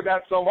mean, you hear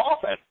that so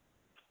often.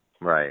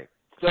 Right.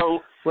 So,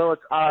 well,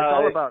 it's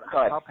all about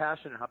how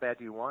passionate, how bad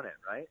do you want it,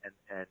 right?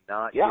 And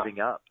not giving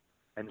up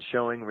and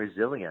showing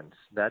resilience.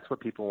 That's what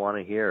people want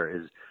to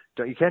hear.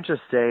 You can't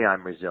just say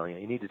I'm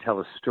resilient. You need to tell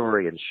a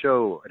story and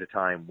show at a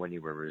time when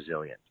you were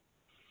resilient.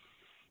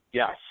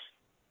 Yes.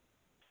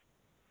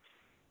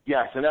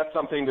 Yes, and that's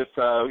something that,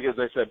 as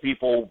I said,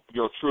 people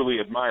truly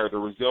admire, the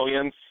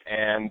resilience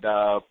and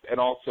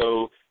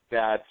also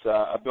that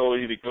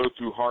ability to go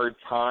through hard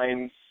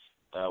times,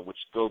 which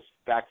goes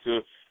back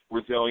to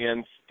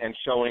resilience, and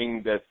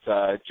showing that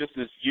just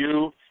as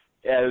you,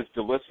 as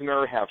the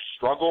listener, have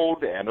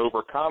struggled and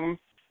overcome,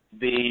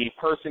 the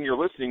person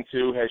you're listening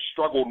to has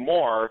struggled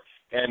more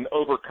and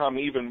overcome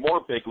even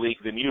more big league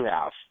than you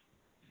have.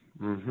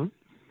 Mm-hmm.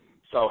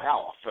 So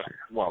hell,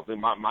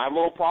 my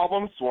little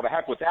problems, well, the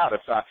heck with that.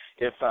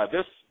 If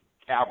this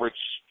average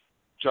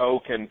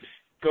Joe can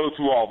go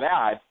through all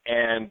that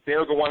and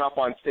they're the one up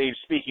on stage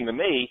speaking to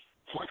me,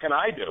 what can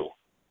I do?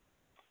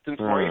 It's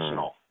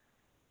inspirational.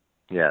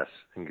 Yes,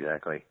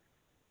 exactly.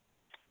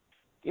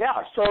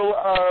 Yeah,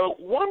 so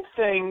one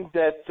thing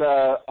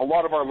that a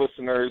lot of our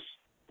listeners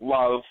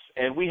love,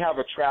 and we have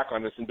a track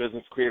on this in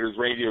Business Creators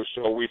Radio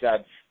Show. We've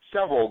had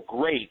several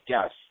great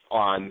guests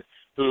on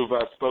who've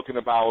spoken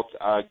about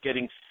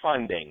getting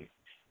funding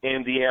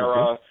in the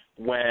era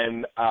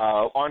when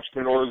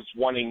entrepreneurs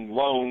wanting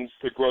loans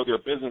to grow their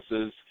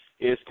businesses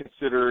is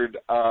considered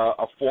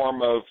a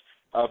form of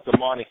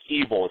demonic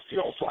evil, it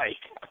feels like.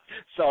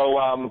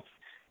 So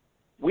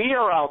we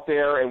are out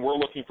there and we're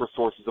looking for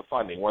sources of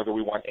funding, whether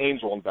we want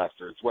angel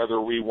investors,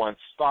 whether we want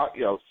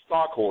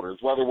stockholders,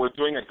 whether we're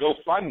doing a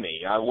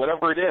GoFundMe,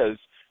 whatever it is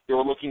that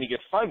we're looking to get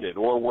funded,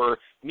 or we're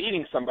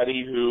meeting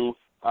somebody who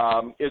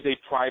is a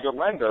private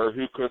lender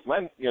who could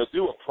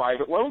do a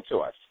private loan to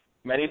us.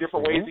 Many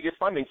different ways to get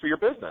funding for your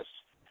business.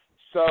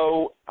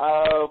 So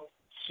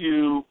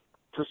to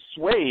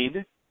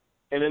persuade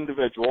an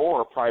individual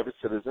or a private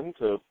citizen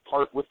to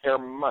part with their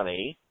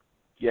money,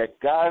 you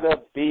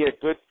gotta be a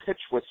good pitch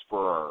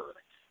whisperer.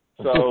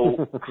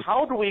 So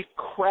how do we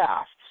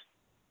craft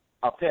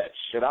a pitch?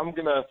 And I'm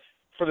gonna,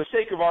 for the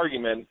sake of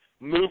argument,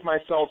 move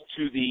myself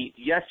to the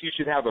yes, you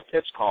should have a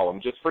pitch column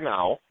just for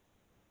now.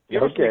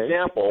 Give us an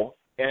example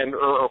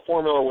or a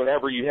formula, or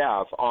whatever you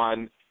have,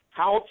 on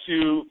how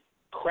to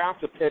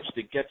craft a pitch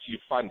that gets you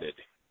funded.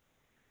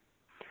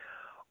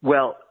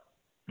 Well,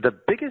 the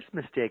biggest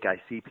mistake I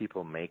see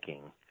people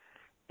making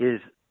is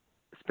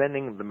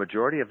spending the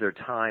majority of their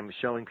time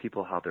showing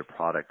people how their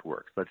product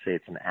works. Let's say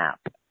it's an app.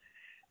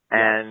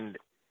 And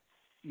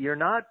you're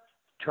not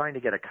trying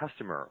to get a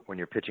customer when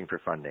you're pitching for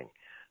funding.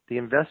 The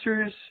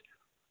investors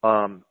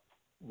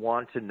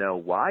want to know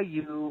why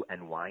you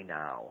and why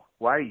now.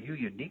 Why are you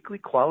uniquely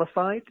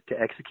qualified to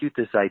execute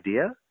this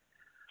idea?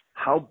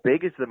 How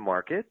big is the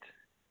market?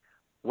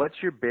 What's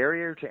your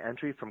barrier to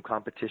entry from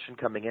competition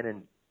coming in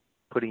and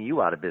putting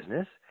you out of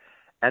business?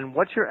 And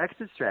what's your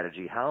exit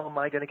strategy? How am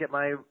I going to get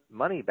my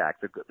money back?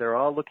 They're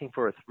all looking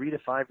for a 3 to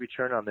 5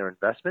 return on their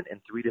investment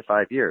in 3 to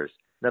 5 years.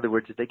 In other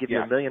words, if they give you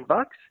 $1 million,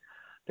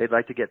 they'd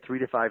like to get 3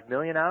 to 5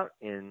 million out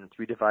in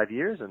 3 to 5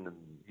 years. And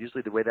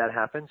usually the way that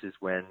happens is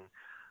when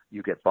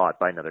you get bought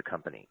by another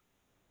company.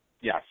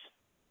 Yes.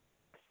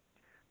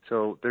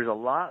 So there's a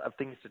lot of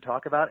things to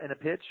talk about in a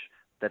pitch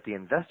that the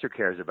investor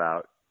cares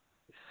about.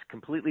 It's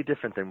completely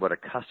different than what a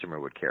customer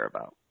would care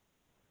about.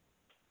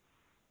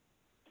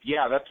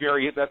 Yeah, that's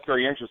very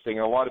interesting.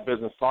 And a lot of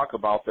business talk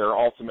about their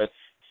ultimate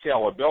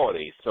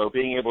scalability. So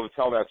being able to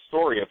tell that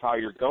story of how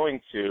you're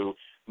going to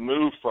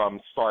move from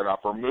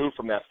startup or move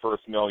from that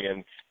first $1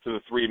 million to the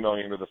 $3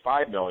 million or the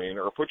 $5 million,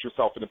 or put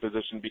yourself in a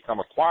position to become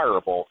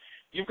acquirable,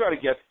 you've got to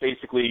get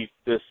basically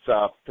this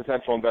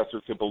potential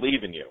investor to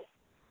believe in you.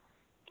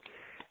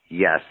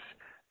 Yes.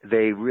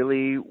 They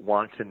really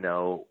want to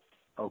know,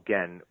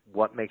 again,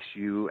 what makes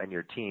you and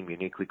your team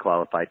uniquely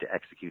qualified to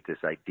execute this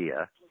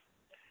idea.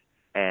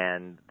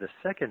 And the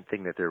second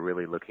thing that they're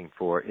really looking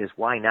for is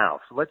why now?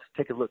 So let's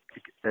take a look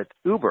at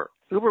Uber.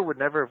 Uber would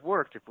never have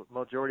worked if the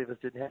majority of us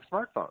didn't have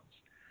smartphones.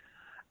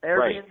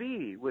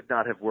 Airbnb would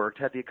not have worked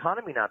had the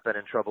economy not been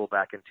in trouble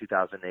back in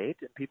 2008,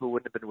 and people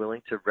wouldn't have been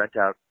willing to rent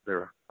out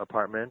their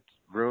apartment,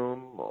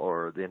 room,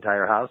 or the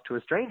entire house to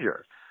a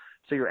stranger.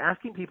 So you're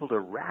asking people to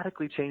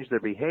radically change their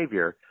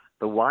behavior.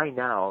 The why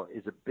now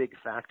is a big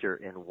factor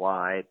in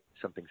why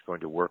something's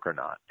going to work or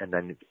not, and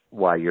then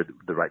why you're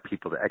the right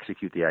people to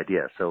execute the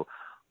idea. So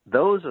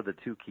those are the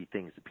two key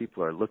things that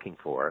people are looking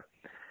for,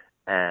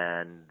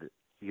 and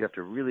you have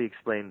to really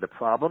explain the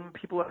problem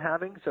people are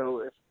having.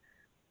 So if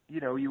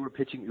you were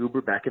pitching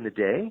Uber back in the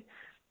day,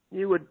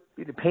 you'd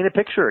paint a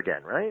picture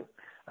again, right?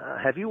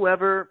 Have you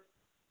ever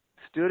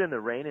stood in the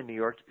rain in New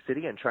York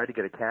City and tried to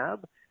get a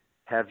cab?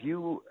 Have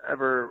you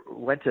ever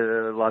went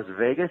to Las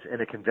Vegas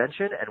in a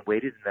convention and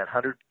waited in that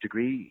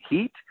 100-degree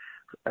heat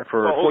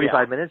for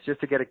 45 minutes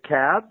just to get a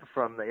cab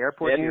from the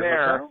airport to your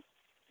hotel?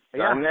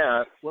 Done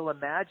that. Well,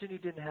 imagine you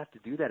didn't have to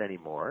do that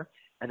anymore,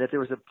 and that there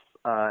was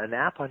an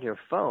app on your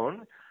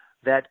phone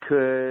that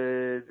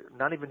could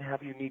not even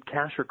have you need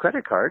cash or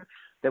credit card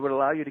that would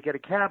allow you to get a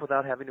cab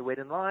without having to wait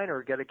in line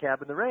or get a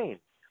cab in the rain.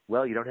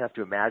 Well, you don't have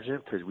to imagine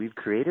it because we've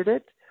created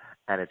it,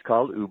 and it's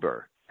called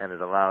Uber, and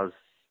it allows,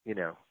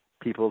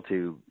 people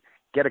to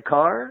get a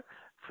car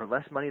for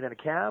less money than a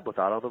cab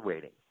without all the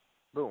waiting.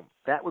 Boom.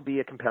 That would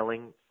be a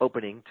compelling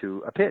opening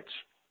to a pitch.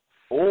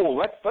 Oh,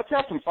 let's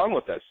have some fun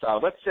with this.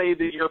 Let's say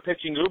that you're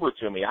pitching Uber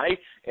to me.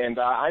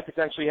 I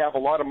potentially have a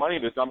lot of money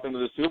to dump into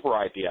this Uber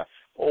idea.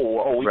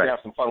 We can have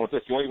some fun with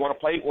this. You want to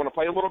play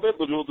a little bit?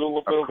 We'll do a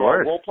little bit of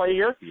role play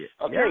here. Yeah.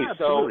 Okay, yeah,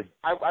 so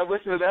I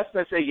listen to this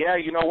and I say, yeah,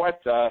 you know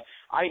what?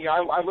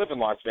 I live in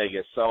Las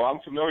Vegas, so I'm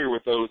familiar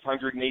with those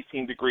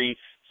 118-degree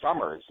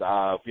summers.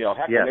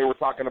 They were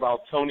talking about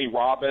Tony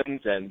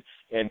Robbins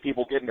and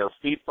people getting their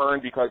feet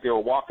burned because they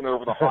were walking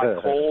over the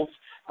hot coals.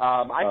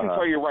 I can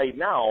tell you right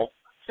now,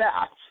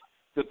 fact,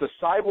 that the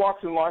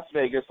sidewalks in Las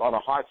Vegas on a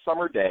hot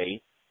summer day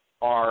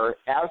are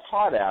as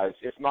hot as,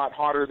 if not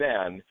hotter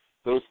than,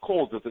 those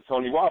colds at the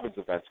Tony Robbins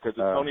events. Because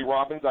at Tony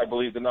Robbins, I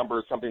believe the number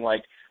is something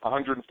like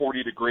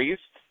 140 degrees.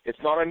 It's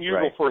not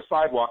unusual for a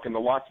sidewalk in the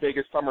Las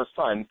Vegas summer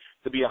sun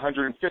to be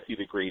 150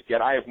 degrees,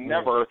 yet I have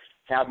never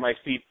had my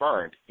feet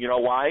burned. You know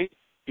why?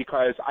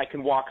 Because I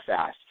can walk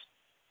fast.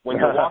 When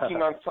you're walking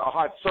on a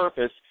hot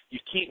surface, you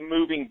keep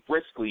moving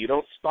briskly. You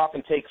don't stop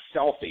and take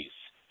selfies.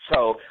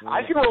 So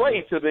I can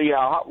relate to the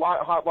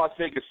hot Las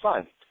Vegas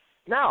sun.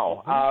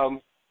 Now,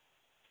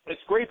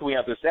 it's great that we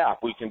have this app.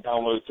 We can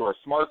download it to our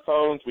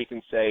smartphones. We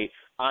can say,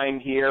 I'm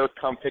here,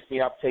 come pick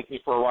me up, take me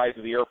for a ride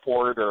to the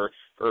airport or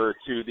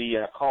to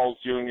the Carl's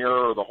Jr.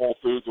 or the Whole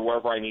Foods or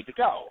wherever I need to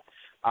go.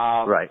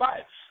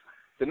 But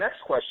the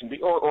next question,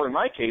 or in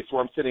my case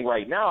where I'm sitting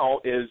right now,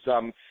 is,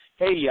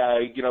 hey,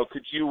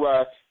 could you,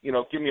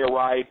 give me a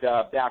ride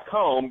back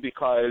home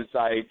because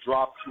I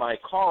dropped my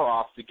car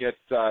off to get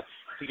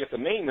the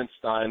maintenance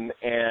done,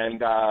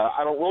 and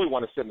I don't really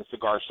want to sit in the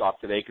cigar shop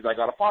today because I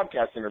got a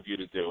podcast interview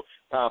to do.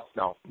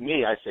 No,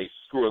 me, I say,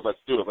 screw it, let's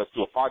do it. Let's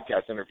do a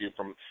podcast interview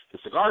from the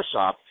cigar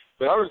shop.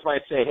 But others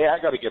might say, hey,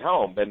 I got to get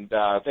home, and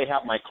they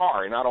have my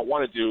car, and I don't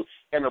want to do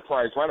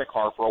Enterprise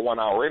Rent-A-Car for a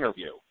 1-hour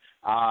interview.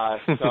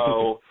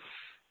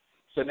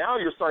 So now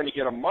you're starting to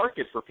get a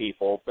market for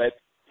people, but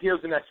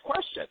here's the next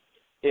question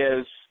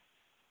is,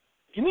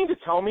 you mean to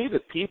tell me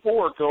that people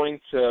are going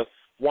to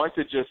want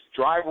to just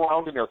drive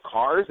around in their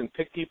cars and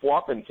pick people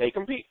up and take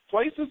them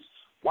places?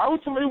 Why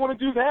would somebody want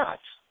to do that?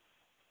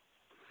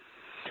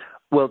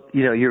 Well,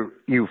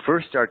 you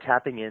first start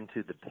tapping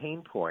into the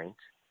pain point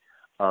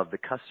of the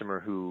customer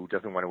who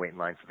doesn't want to wait in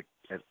line for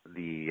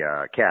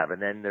the cab.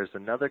 And then there's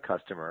another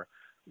customer,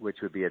 which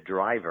would be a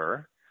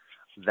driver,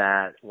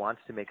 that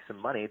wants to make some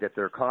money, that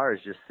their car is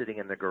just sitting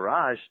in the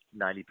garage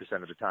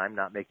 90% of the time,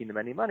 not making them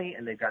any money,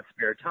 and they've got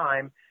spare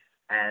time,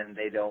 and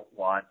they don't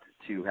want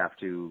to have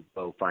to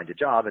go find a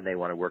job, and they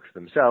want to work for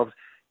themselves,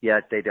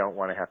 yet they don't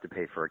want to have to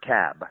pay for a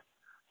cab.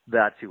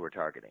 That's who we're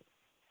targeting.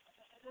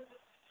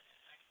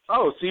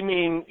 Oh, so you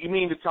mean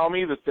to tell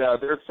me that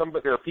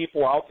there are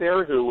people out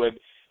there who would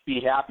be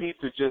happy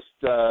to just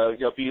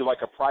be like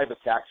a private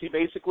taxi,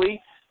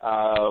 basically?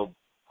 Now,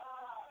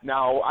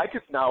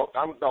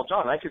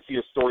 John, I could see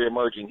a story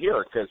emerging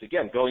here because,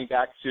 again, going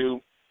back to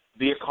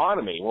the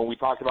economy, when we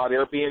talked about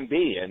Airbnb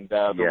and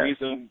the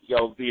reason,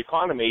 the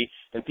economy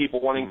and people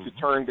wanting to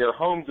turn their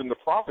homes into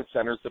profit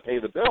centers to pay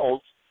the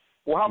bills,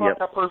 well, how about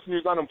that person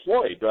who's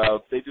unemployed?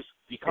 They just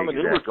become an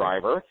Uber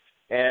driver,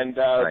 and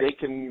they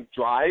can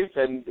drive.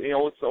 And,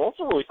 what's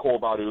also really cool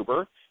about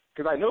Uber,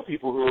 because I know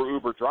people who are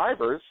Uber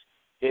drivers,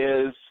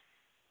 is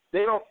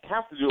they don't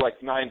have to do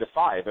like 9 to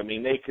 5. I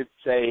mean, they could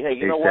say, hey,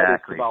 you know what,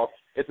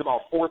 it's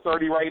about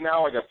 4:30 right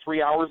now. I got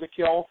 3 hours to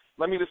kill.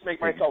 Let me just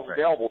make myself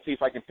available, see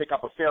if I can pick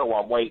up a fare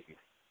while I'm waiting.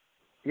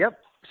 Yep.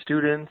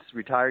 Students,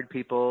 retired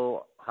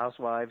people,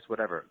 housewives,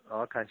 whatever.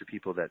 All kinds of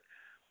people that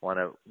want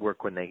to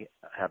work when they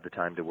have the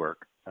time to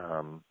work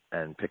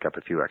and pick up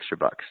a few extra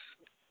bucks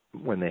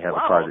when they have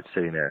a closet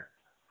sitting there.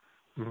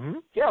 Mm-hmm.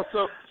 Yeah.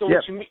 So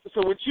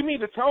what you mean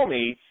to tell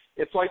me?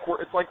 It's like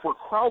we're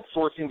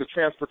crowdsourcing the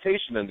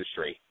transportation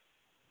industry.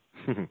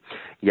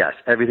 Yes,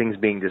 everything's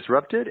being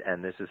disrupted,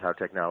 and this is how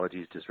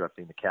technology is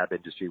disrupting the cab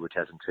industry, which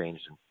hasn't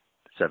changed in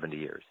 70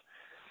 years.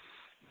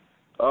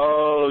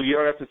 Oh, you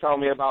don't have to tell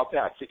me about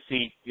that.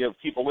 See,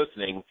 people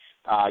listening,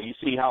 you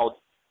see how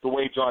the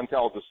way John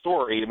tells the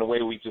story and the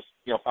way we just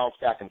bounce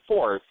back and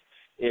forth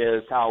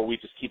is how we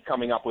just keep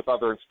coming up with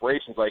other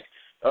inspirations like,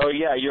 oh,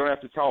 yeah, you don't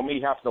have to tell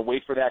me having to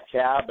wait for that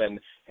cab, and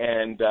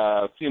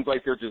it seems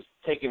like they're just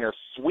taking their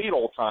sweet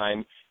old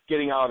time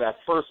getting out of that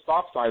first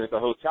stop sign at the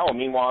hotel.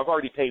 Meanwhile, I've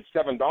already paid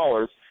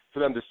 $7 for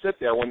them to sit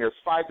there when there's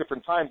 5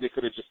 different times they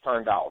could have just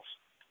turned out.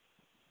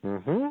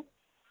 Mm-hmm.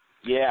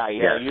 Yeah.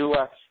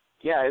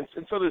 Yes.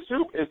 And so this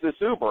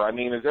Uber, I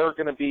mean, is there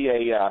going to be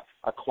a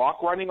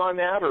clock running on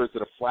that, or is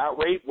it a flat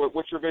rate?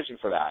 What's your vision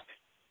for that?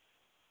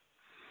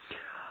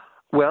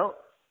 Well,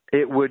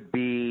 it would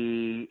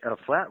be a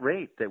flat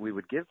rate that we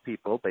would give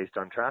people based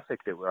on traffic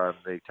that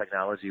the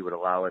technology would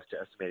allow us to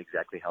estimate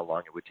exactly how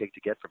long it would take to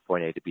get from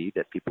point A to B,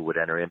 that people would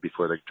enter in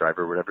before the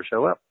driver would ever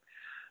show up.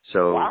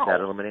 So that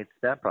eliminates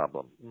that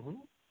problem. Mm-hmm.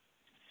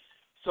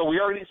 So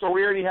we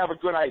already have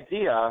a good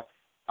idea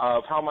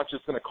of how much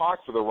it's going to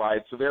cost for the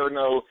ride, so there are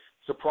no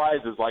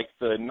surprises like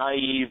the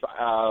naive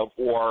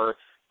or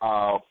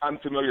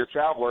unfamiliar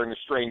traveler in a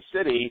strange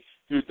city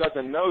who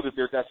doesn't know that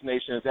their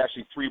destination is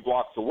actually 3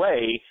 blocks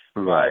away.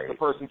 Right. But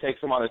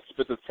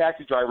the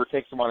taxi driver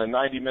takes them on a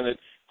 90-minute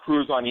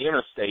cruise on the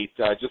interstate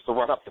just to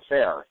run up the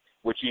fare,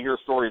 which you hear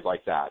stories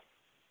like that.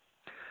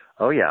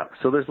 Oh, yeah.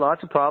 So there's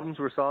lots of problems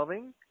we're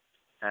solving,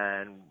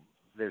 and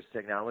there's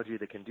technology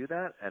that can do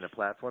that and a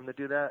platform to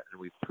do that, and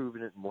we've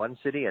proven it in one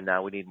city, and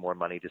now we need more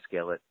money to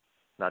scale it,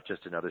 not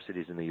just in other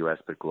cities in the U.S.,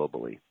 but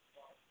globally.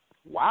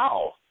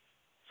 Wow.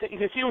 You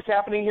can see what's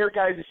happening here,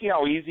 guys. You see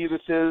how easy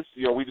this is?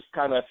 We just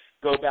kind of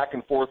go back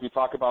and forth. We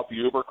talk about the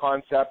Uber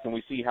concept, and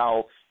we see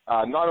how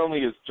not only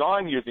is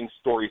John using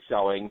story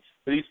selling,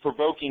 but he's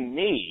provoking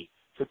me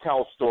to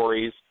tell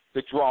stories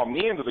that draw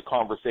me into the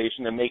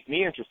conversation and make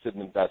me interested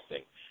in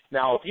investing.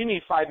 Now, if you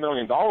need $5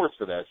 million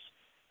for this,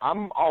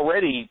 I'm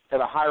already at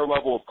a higher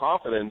level of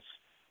confidence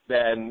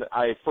than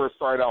I first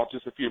started out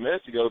just a few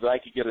minutes ago that I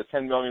could get a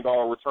 $10 million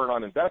return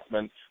on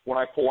investment when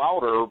I pull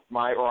out or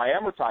I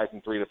amortize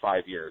in 3 to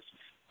 5 years.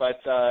 But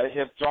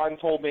if John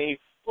told me,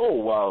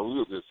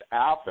 look at this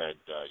app, and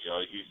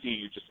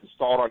you just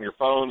install it on your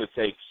phone. It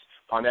takes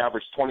on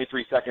average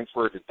 23 seconds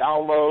for it to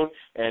download,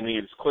 and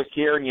you just click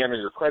here and you enter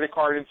your credit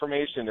card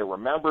information. It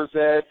remembers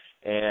it,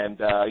 and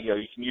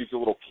you can use a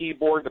little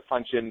keyboard to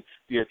punch in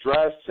the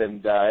address,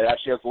 and it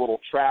actually has a little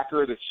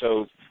tracker that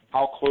shows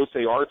how close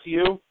they are to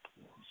you.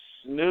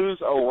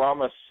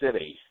 Snooze-O-Rama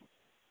City.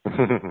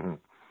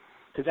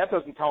 Because that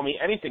doesn't tell me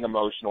anything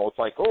emotional. It's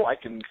like, I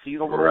can see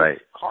the little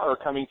car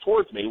coming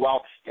towards me.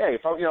 Well, hey,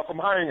 if I'm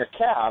hiring a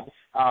cab,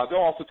 they'll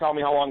also tell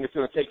me how long it's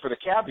going to take for the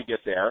cab to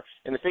get there.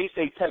 And if they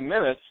say 10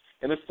 minutes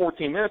and it's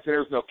 14 minutes and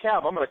there's no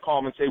cab, I'm going to call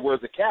them and say,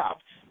 where's the cab?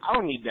 I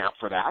don't need an app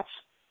for that.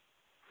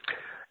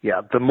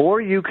 Yeah, the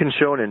more you can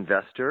show an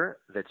investor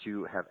that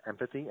you have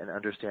empathy and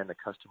understand the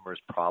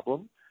customer's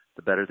problem,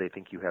 the better they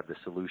think you have the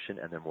solution,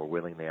 and the more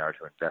willing they are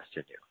to invest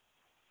in you.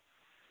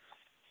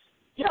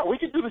 Yeah, we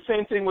could do the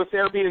same thing with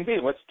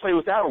Airbnb. Let's play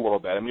with that a little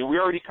bit. I mean, we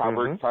already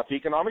covered tough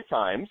economic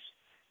times.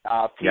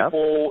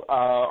 People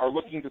are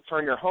looking to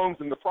turn their homes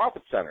into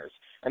profit centers.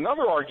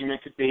 Another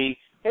argument could be,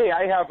 hey,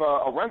 I have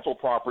a rental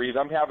property that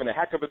I'm having a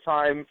heck of a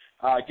time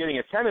getting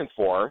a tenant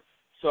for.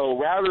 So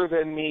rather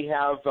than me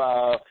have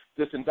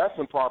this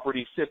investment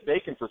property sit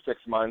vacant for 6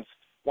 months,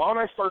 why don't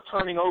I start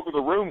turning over the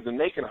rooms and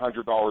making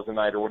 $100 a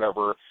night or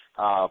whatever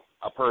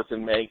a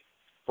person make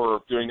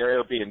for doing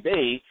their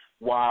Airbnb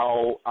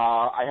while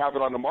I have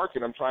it on the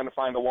market. I'm trying to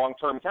find a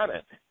long-term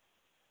tenant.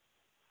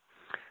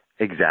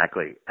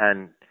 Exactly.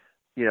 And,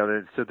 you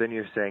know, so then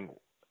you're saying,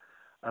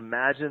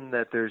 imagine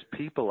that there's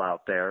people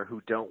out there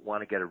who don't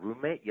want to get a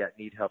roommate yet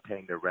need help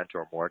paying their rent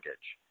or mortgage.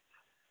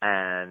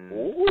 And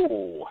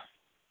ooh,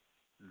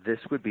 this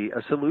would be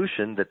a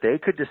solution that they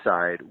could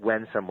decide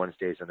when someone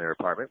stays in their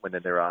apartment, when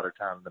they're out of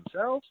town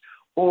themselves,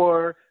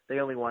 or they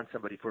only want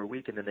somebody for a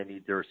week and then they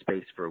need their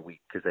space for a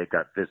week because they've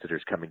got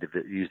visitors coming to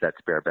use that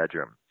spare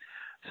bedroom.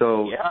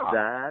 So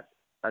that,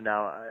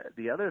 now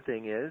the other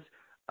thing is,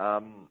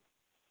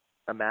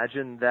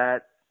 imagine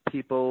that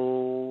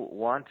people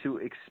want to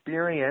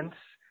experience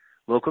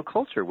local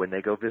culture when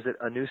they go visit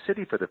a new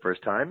city for the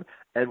first time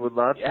and would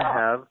love to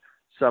have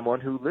someone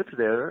who lived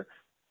there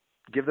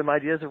give them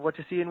ideas of what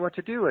to see and what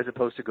to do as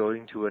opposed to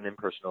going to an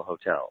impersonal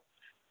hotel.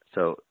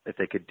 So if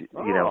they could,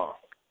 you know,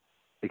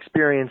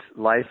 experience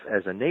life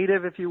as a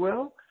native, if you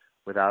will,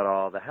 without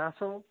all the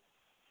hassle,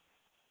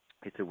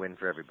 it's a win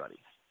for everybody.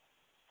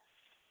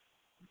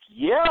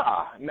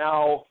 Yeah.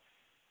 Now,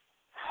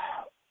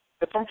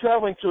 if I'm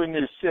traveling to a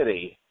new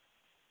city,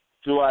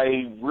 do I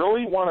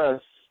really want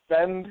to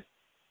spend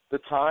the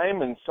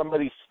time in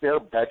somebody's spare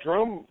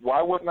bedroom?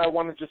 Why wouldn't I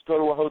want to just go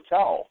to a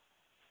hotel?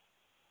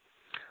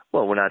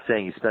 Well, we're not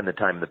saying you spend the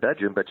time in the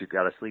bedroom, but you've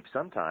got to sleep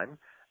sometime.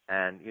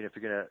 And, you know, if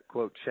you're going to,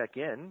 quote, check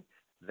in,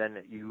 then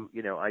you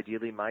know,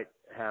 ideally might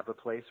have a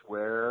place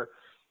where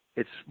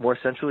it's more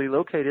centrally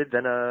located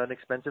than an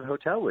expensive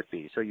hotel would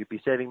be. So you'd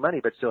be saving money,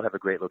 but still have a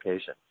great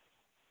location.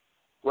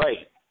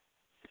 Right.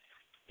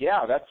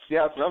 Yeah, that's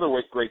another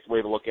great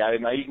way to look at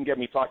it. Now you can get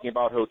me talking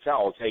about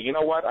hotels. Hey, you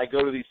know what? I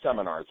go to these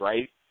seminars,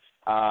 right?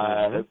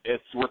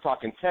 We're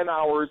talking 10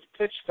 hours,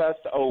 Pitch Fest,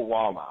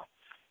 Rama.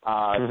 So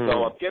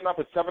I'm getting up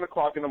at 7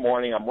 o'clock in the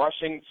morning. I'm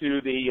rushing to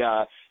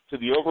the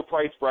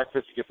overpriced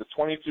breakfast to get the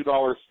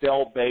 $22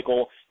 stale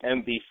bagel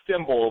and the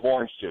thimble of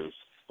orange juice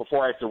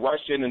before I have to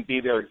rush in and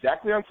be there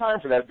exactly on time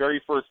for that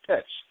very first pitch.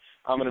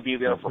 I'm going to be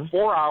there for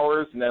 4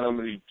 hours, and then I'm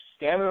going to be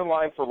standing in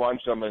line for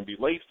lunch. I'm going to be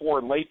late for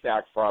and late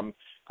back from.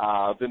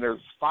 Then there's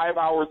 5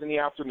 hours in the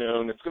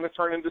afternoon. It's going to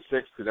turn into 6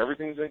 because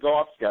everything's going to go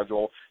off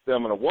schedule. Then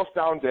I'm going to wolf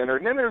down dinner.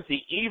 And then there's the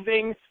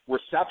evening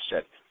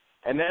reception.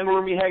 And then we're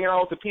going to be hanging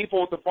out with the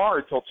people at the bar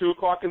until 2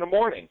 o'clock in the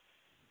morning.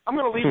 I'm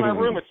going to leave my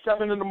room at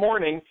 7 in the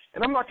morning,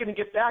 and I'm not going to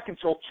get back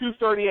until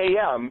 2:30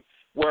 a.m.,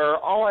 where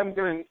all I'm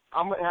going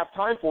to have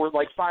time for is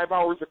like 5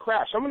 hours of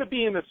crash. I'm going to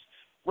be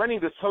renting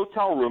this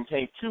hotel room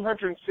paying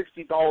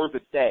 $260 a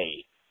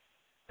day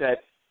that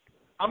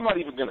I'm not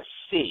even going to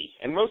see.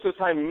 And most of the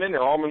time I'm in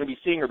there, all I'm going to be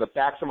seeing are the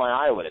backs of my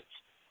eyelids.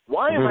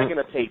 Why am I going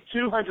to pay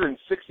 $260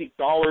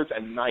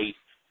 a night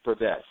for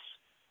this?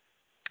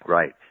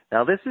 Right.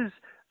 Now, this is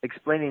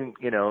explaining,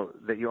 you know,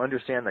 that you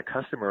understand the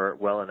customer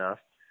well enough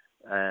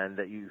and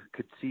that you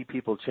could see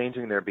people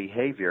changing their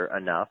behavior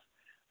enough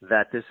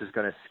that this is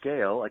going to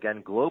scale,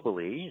 again,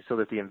 globally, so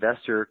that the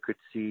investor could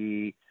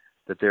see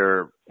that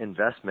their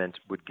investment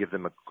would give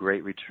them a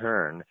great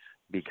return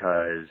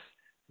because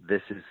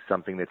this is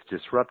something that's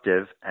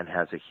disruptive and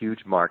has a huge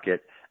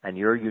market, and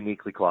you're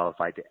uniquely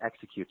qualified to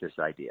execute this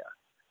idea.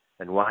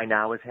 And why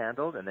now is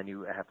handled, and then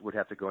you would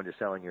have to go into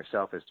selling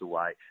yourself as to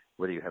why,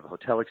 whether you have a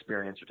hotel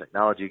experience or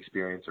technology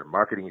experience or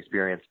marketing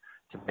experience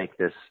to make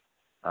this,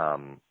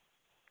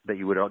 that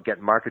you would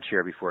get market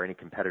share before any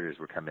competitors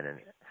would come in.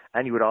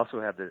 And you would also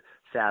have the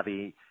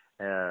savvy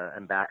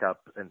and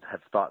backup and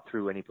have thought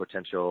through any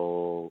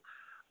potential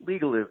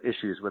legal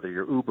issues, whether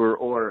you're Uber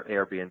or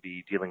Airbnb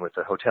dealing with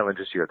the hotel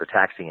industry or the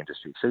taxi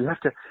industry. So you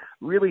have to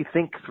really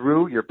think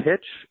through your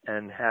pitch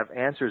and have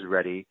answers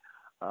ready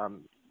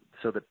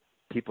so that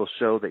people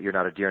show that you're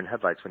not a deer in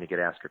headlights when you get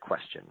asked a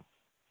question.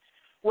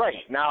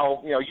 Right.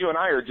 Now, you know, you and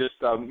I are just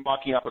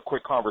mocking up a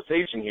quick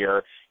conversation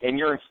here, and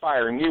you're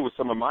inspiring me with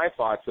some of my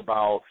thoughts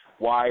about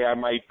why I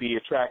might be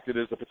attracted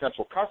as a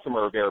potential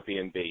customer of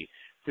Airbnb,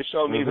 to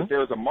show me that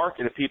there's a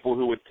market of people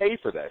who would pay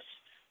for this.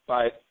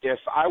 But if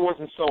I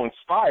wasn't so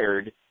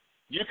inspired,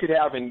 you could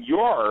have in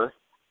your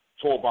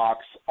toolbox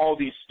all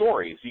these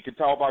stories. You could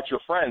tell about your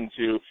friends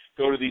who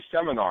go to these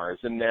seminars,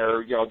 and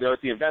they're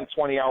at the event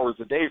 20 hours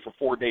a day for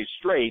 4 days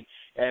straight,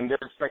 and they're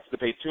expected to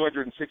pay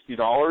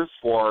 $260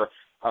 for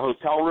a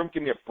hotel room.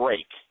 Give me a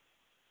break.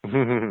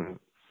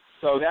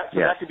 So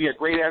that could be a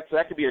great answer.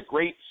 That could be a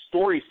great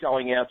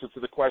story-selling answer to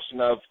the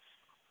question of,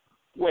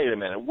 wait a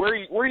minute, where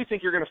do you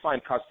think you're going to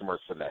find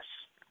customers for this?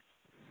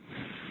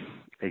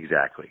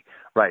 Exactly.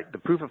 Right. The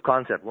proof of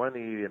concept. One of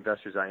the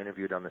investors I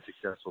interviewed on the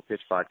Successful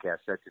Pitch podcast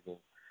said to me,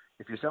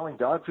 if you're selling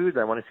dog food,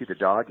 I want to see the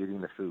dog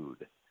eating the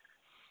food.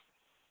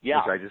 Yeah.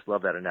 Which I just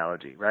love that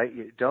analogy, right?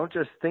 You don't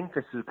just think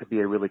this could be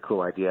a really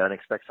cool idea and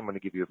expect someone to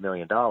give you $1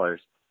 million.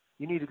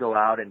 you need to go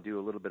out and do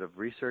a little bit of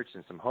research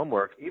and some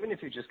homework, even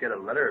if you just get a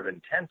letter of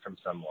intent from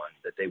someone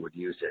that they would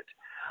use it,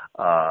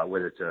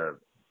 whether it's a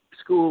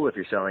school, if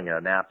you're selling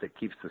an app that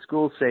keeps the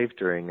school safe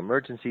during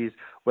emergencies,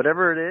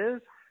 whatever it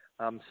is,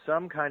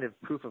 some kind of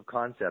proof of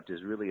concept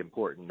is really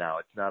important now.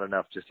 It's not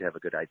enough just to have a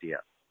good idea.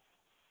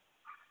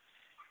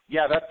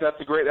 Yeah, that's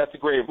a great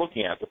way of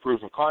looking at the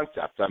proof of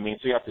concept. I mean,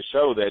 so you have to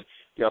show that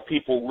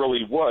people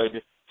really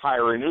would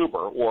hire an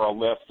Uber or a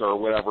Lyft or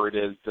whatever it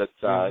is that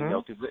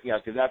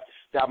because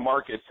that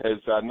market has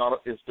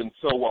been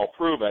so well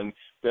proven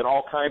that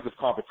all kinds of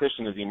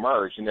competition has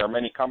emerged, and there are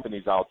many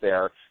companies out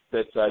there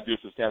that do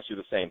substantially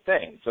the same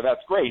thing. So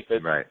that's great.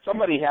 But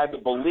somebody had to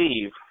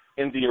believe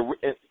in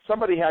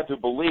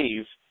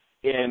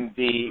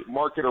the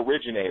market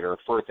originator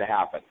for it to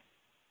happen.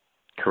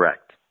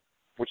 Correct.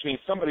 Which means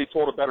somebody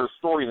told a better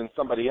story than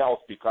somebody else,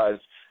 because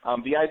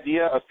the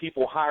idea of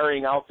people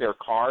hiring out their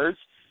cars,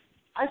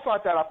 I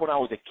thought that up when I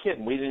was a kid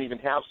and we didn't even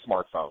have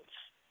smartphones.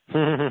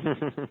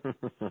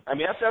 I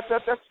mean,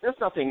 that's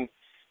nothing.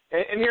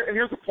 And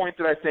here's a point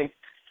that I think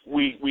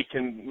we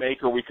can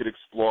make, or we could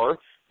explore,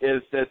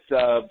 is that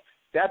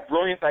that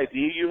brilliant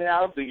idea you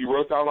have that you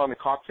wrote down on the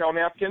cocktail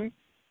napkin,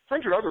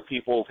 100 other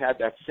people have had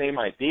that same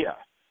idea.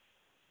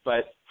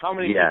 But how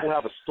many people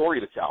have a story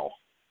to tell?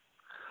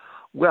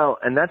 Well,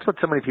 and that's what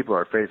so many people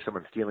are afraid of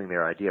someone stealing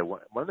their idea.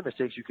 One of the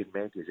mistakes you can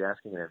make is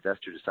asking an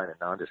investor to sign a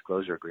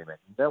non-disclosure agreement.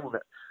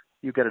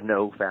 You get a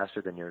no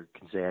faster than you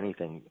can say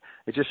anything.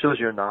 It just shows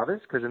you're a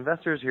novice, because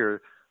investors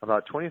hear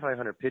about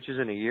 2,500 pitches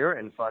in a year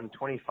and fund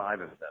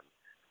 25 of them.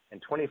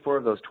 And 24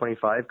 of those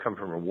 25 come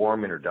from a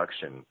warm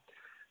introduction.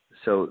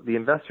 So the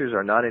investors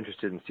are not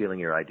interested in stealing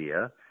your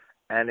idea.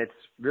 And it's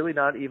really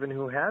not even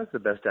who has the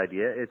best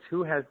idea. It's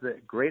who has the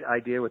great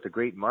idea with a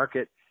great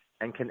market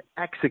and can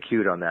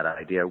execute on that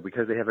idea,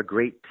 because they have a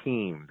great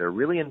team. They're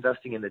really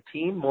investing in the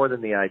team more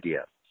than the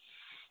idea.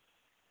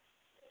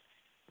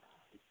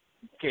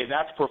 Okay,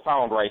 that's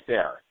profound right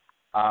there.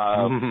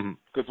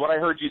 Because what I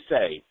heard you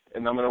say,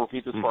 and I'm going to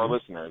repeat this for our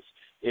listeners,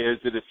 is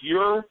that if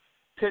you're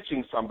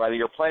pitching somebody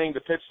or planning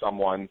to pitch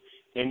someone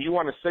and you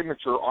want a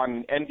signature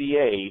on an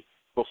NDA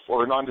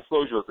or a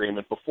non-disclosure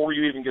agreement before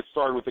you even get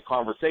started with the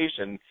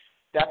conversation,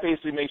 that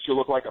basically makes you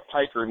look like a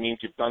piker and means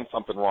you've done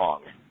something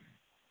wrong.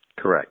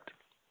 Correct.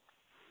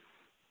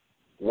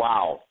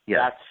 Wow.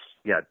 That's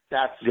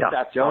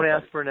don't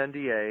ask for an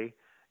NDA.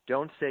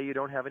 Don't say you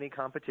don't have any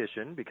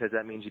competition, because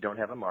that means you don't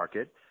have a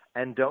market.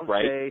 And don't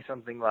say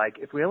something like,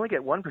 if we only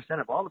get 1%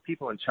 of all the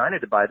people in China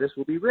to buy this,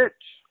 we'll be rich.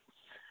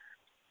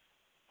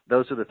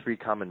 Those are the three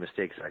common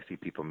mistakes I see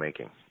people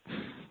making.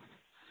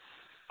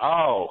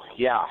 Oh,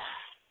 yeah.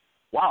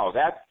 Wow,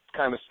 that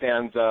kind of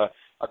stands a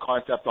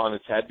concept on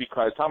its head,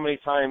 because how many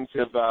times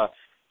have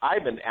I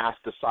been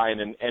asked to sign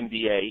an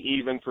NDA,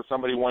 even for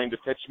somebody wanting to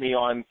pitch me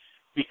on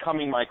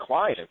becoming my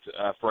client,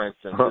 for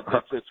instance.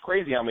 It's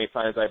crazy how many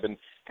times I've been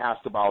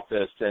asked about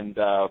this, and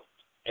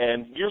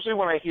usually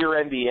when I hear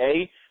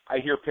NDA, I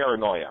hear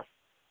paranoia.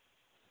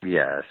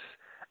 Yes,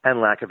 and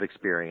lack of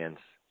experience.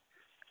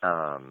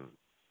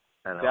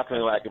 Definitely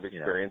lack of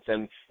experience,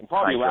 and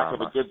probably lack of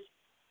a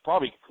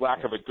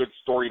good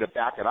story to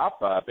back it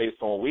up,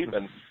 based on what we've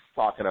been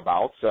talking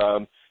about.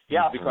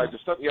 Because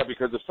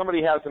if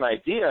somebody has an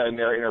idea and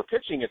they're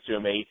pitching it to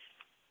me,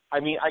 I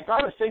mean, I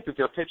got to think that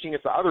they're pitching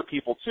it to other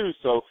people too.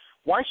 So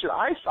why should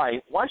I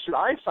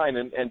sign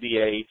an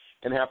NDA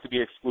and have to be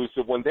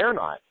exclusive when they're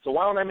not? So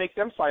why don't I make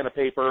them sign a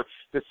paper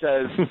that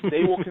says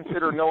they will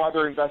consider no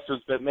other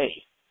investors but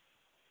me?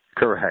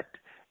 Correct.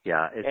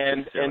 Yeah.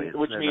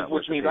 Which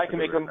means I can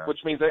make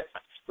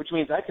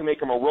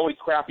them a really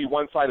crappy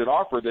one-sided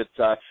offer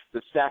that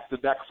stacks the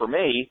deck for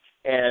me,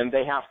 and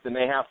they have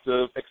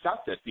to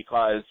accept it,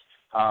 because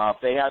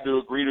they had to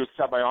agree to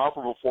accept my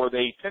offer before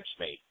they pitched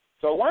me.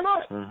 So why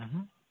not?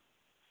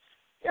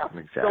 Yeah.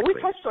 Exactly.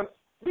 So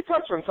we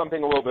touched on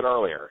something a little bit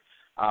earlier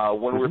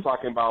when we were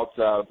talking about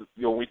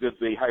we did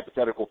the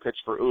hypothetical pitch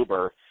for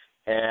Uber,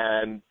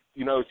 and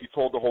you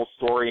told the whole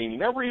story, and you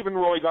never even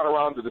really got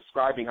around to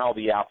describing how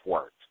the app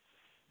worked.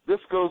 This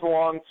goes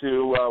along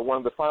to one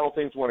of the final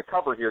things we want to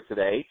cover here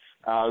today,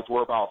 as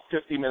we're about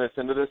 50 minutes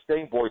into this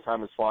thing. Boy,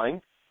 time is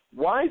flying.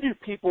 Why do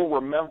people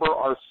remember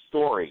our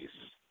stories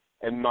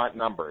and not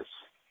numbers?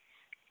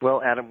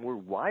 Well, Adam, we're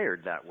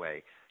wired that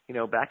way.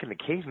 Back in the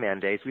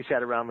caveman days, we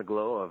sat around the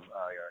glow of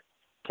our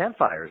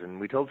campfires and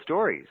we told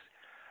stories.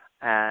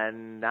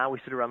 And now we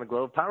sit around the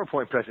glow of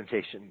PowerPoint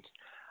presentations.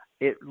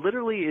 It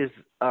literally is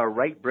a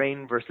right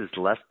brain versus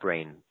left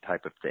brain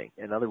type of thing.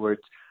 In other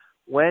words,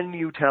 when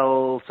you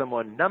tell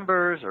someone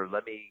numbers, or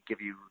let me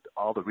give you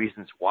all the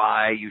reasons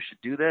why you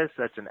should do this,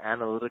 that's an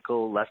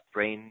analytical left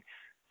brain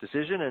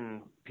decision,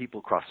 and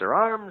people cross their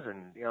arms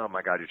and, oh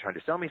my God, you're trying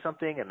to sell me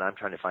something, and I'm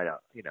trying to find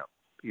out,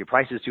 your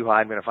price is too high,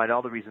 I'm going to find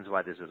all the reasons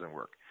why this doesn't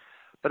work.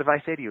 But if I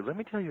say to you, let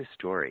me tell you a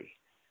story,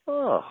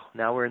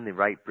 now we're in the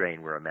right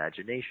brain where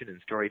imagination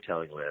and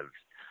storytelling lives.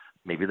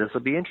 Maybe this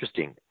will be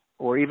interesting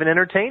or even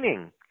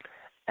entertaining.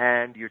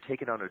 And you're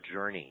taken on a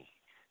journey.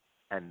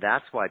 And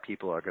that's why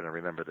people are going to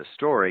remember the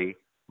story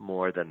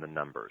more than the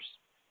numbers.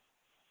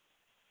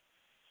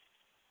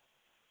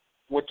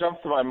 what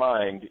jumps to my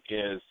mind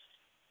is,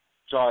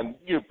 John,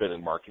 you've been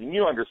in marketing.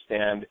 You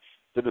understand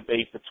the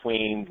debate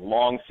between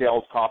long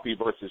sales copy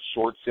versus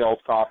short sales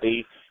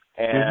copy.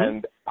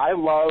 And I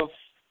love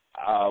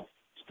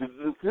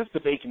this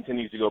debate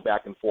continues to go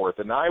back and forth.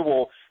 And I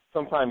will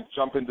sometimes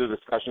jump into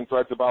discussion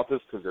threads about this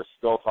because they're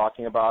still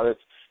talking about it.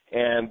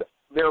 And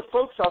there are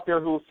folks out there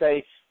who will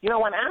say, you know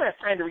what, I don't have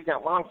time to read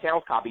that long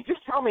sales copy.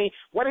 Just tell me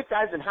what it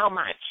does and how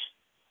much.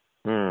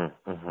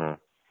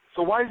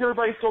 So why is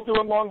everybody still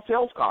doing long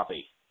sales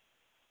copy?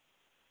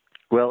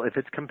 Well, if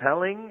it's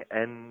compelling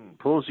and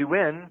pulls you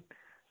in,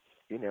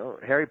 you know,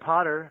 Harry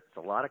Potter, it's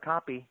a lot of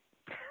copy.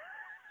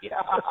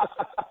 Yeah.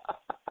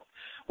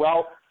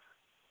 Well,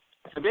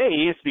 to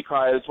me, it's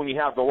because when you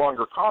have the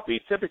longer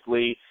copy,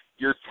 typically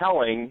you're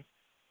telling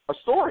a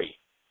story.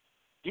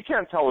 You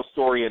can't tell a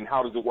story and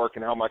how does it work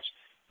and how much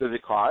does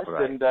it cost.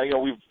 Right. And,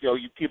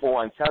 people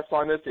run tests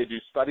on it. They do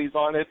studies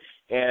on it.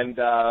 And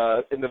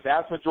in the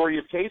vast majority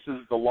of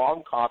cases, the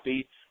long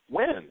copy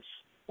wins,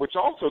 which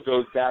also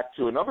goes back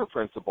to another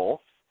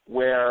principle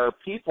where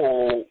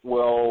people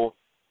will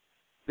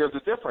 – there's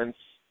a difference,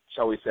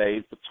 shall we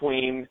say,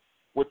 between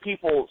what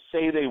people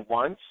say they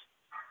want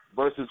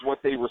versus what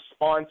they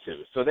respond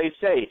to. So they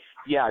say,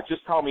 yeah,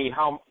 just tell me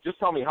how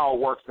it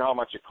works and how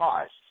much it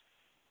costs.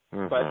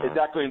 But is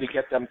that going to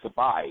get them to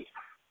buy?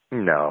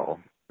 No.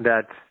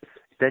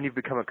 Then you've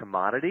become a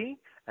commodity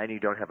and you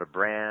don't have a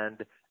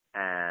brand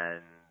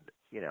and,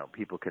 you know,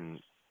 people can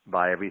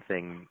buy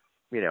everything,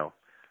 you know,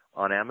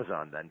 on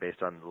Amazon then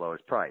based on the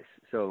lowest price.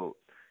 So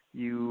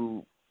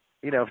you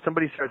know, if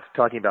somebody starts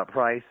talking about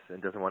price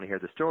and doesn't want to hear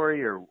the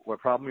story or what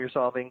problem you're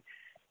solving,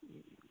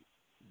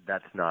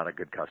 that's not a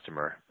good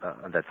customer.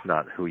 That's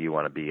not who you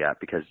want to be at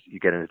because you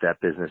get into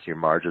that business, your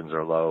margins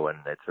are low and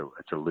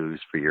it's a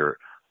lose for your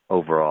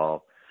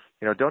overall.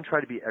 You know, don't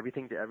try to be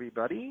everything to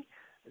everybody.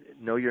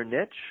 Know your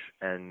niche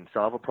and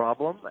solve a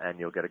problem, and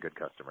you'll get a good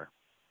customer.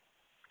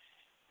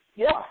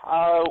 Yeah.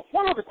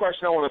 One other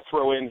question I want to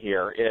throw in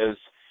here is,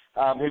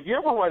 have you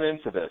ever run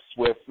into this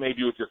with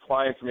your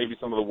clients or maybe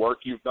some of the work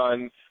you've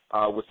done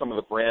with some of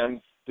the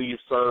brands that you've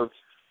served,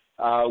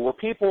 where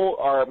people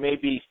are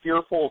maybe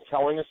fearful of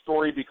telling a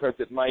story because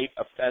it might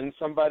offend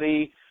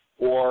somebody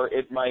or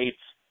it might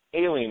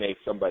alienate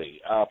somebody?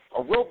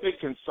 A real big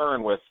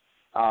concern with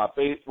a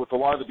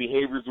lot of the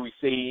behaviors we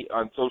see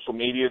on social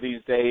media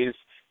these days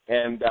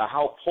and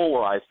how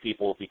polarized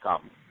people have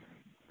become.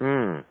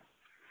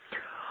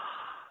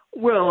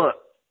 Well,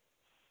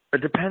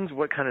 it depends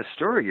what kind of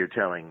story you're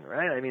telling,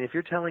 right? I mean, if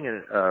you're telling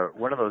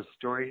one of those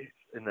stories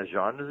in the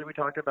genres that we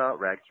talked about,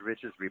 rags to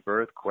riches,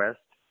 rebirth, quest,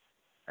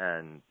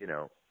 and, you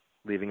know,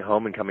 leaving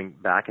home and coming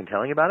back and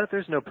telling about it,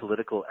 there's no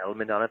political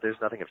element on it. There's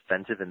nothing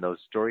offensive in those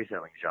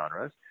storytelling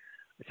genres.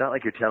 It's not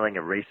like you're telling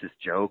a racist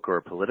joke or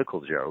a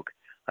political joke.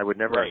 I would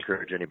never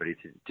encourage anybody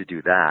to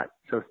do that.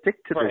 So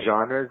stick to the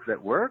genres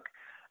that work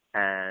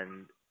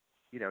and,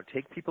 you know,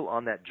 take people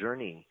on that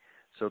journey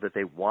so that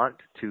they want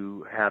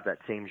to have that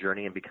same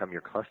journey and become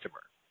your customer.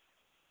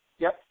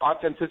 Yep,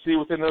 authenticity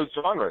within those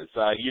genres.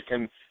 You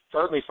can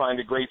certainly find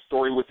a great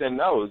story within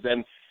those.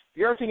 And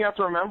the other thing you have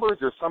to remember is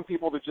there's some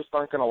people that just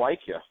aren't going to like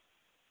you.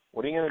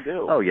 What are you going to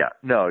do? Oh, yeah.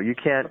 No, you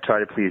can't try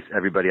to please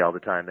everybody all the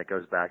time. That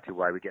goes back to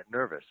why we get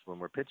nervous when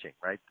we're pitching,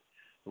 right?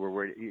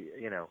 You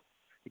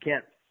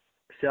can't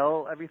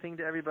sell everything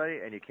to everybody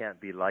and you can't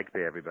be liked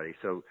by everybody.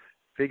 So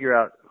figure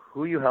out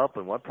who you help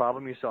and what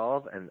problem you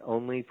solve and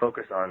only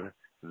focus on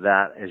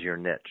that as your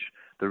niche.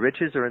 The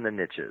riches are in the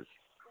niches.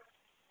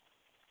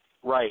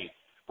 Right.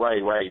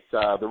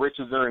 The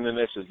riches are in the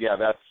niches. Yeah,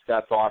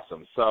 that's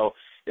awesome. So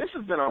this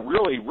has been a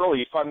really,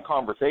 really fun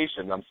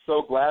conversation. I'm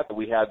so glad that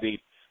we had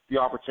the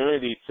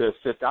opportunity to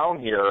sit down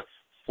here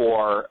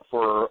for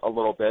a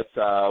little bit.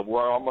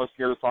 We're almost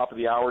near the top of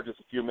the hour, just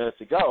a few minutes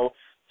ago.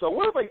 So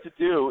what I'd like to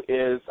do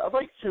is I'd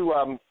like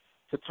to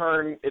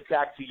turn it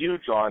back to you,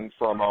 John,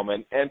 for a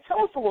moment, and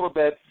tell us a little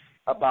bit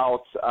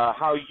about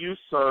how you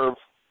serve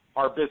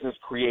our business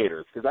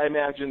creators, because I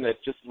imagine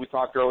that just as we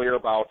talked earlier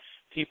about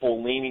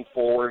people leaning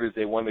forward as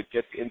they want to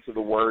get into the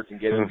words and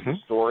get into the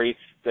story,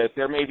 that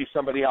there may be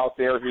somebody out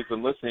there who's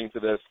been listening to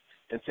this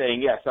and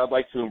saying, yes, I'd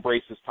like to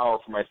embrace this power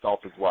for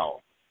myself as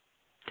well.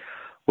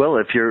 Well,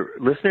 if your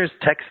listeners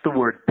text the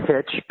word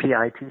pitch,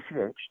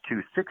 P-I-T-C-H,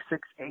 to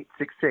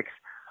 66866,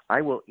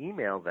 I will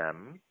email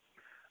them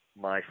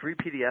my free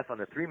PDF on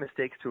the 3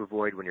 mistakes to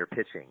avoid when you're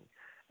pitching.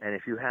 And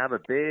if you have a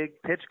big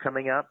pitch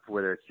coming up,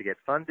 whether it's to get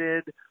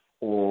funded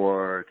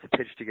or to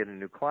pitch to get a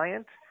new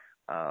client,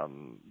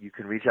 you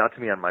can reach out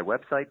to me on my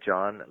website,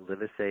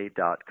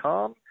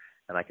 johnlivesay.com,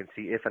 and I can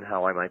see if and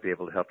how I might be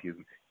able to help you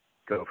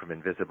go from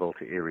invisible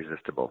to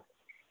irresistible.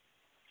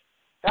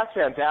 That's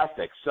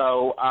fantastic.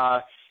 So,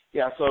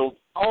 so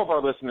all of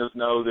our listeners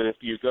know that if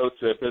you go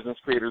to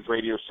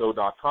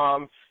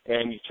businesscreatorsradioshow.com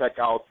and you check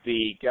out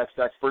the guest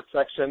expert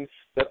section,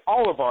 that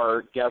all of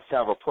our guests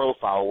have a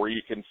profile where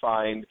you can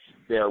find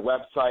their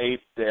website,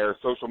 their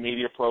social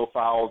media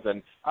profiles,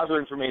 and other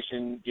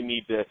information you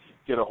need to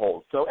get a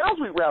hold. So as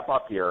we wrap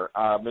up here,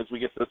 as we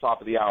get to the top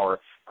of the hour,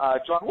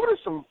 John, what are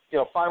some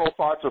final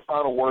thoughts or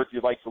final words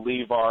you'd like to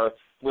leave our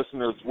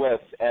listeners with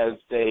as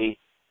they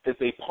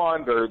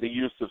ponder the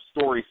use of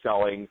story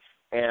selling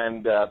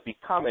and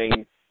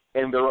becoming,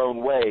 in their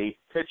own way,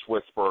 pitch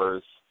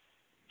whisperers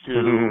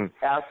to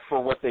ask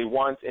for what they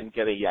want and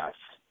get a yes?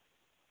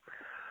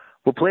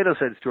 Well, Plato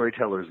said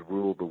storytellers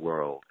rule the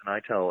world, and I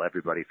tell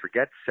everybody,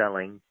 forget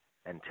selling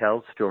and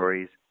tell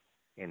stories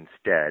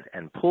instead,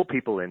 and pull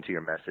people into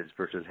your message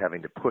versus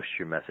having to push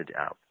your message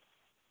out.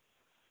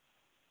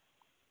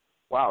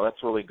 Wow,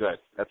 that's really good.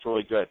 That's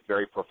really good.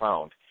 Very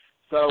profound.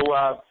 So,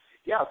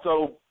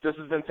 so this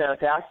has been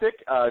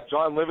fantastic.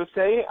 John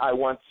Livesay, I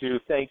want to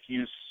thank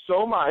you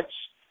so much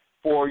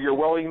for your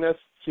willingness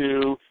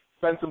to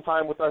spend some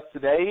time with us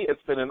today.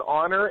 It's been an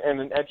honor and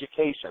an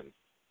education.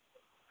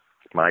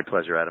 My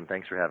pleasure, Adam.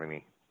 Thanks for having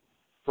me.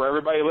 For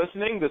everybody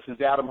listening, this is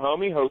Adam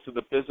Homey, host of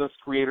the Business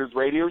Creators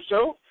Radio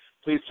Show.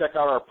 Please check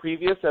out our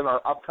previous and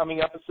our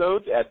upcoming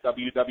episodes at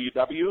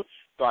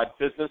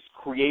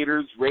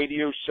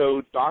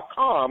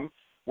www.businesscreatorsradioshow.com,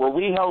 where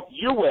we help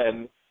you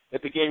win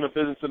at the game of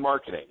business and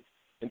marketing.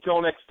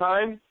 Until next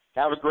time,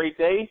 have a great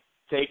day.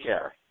 Take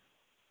care.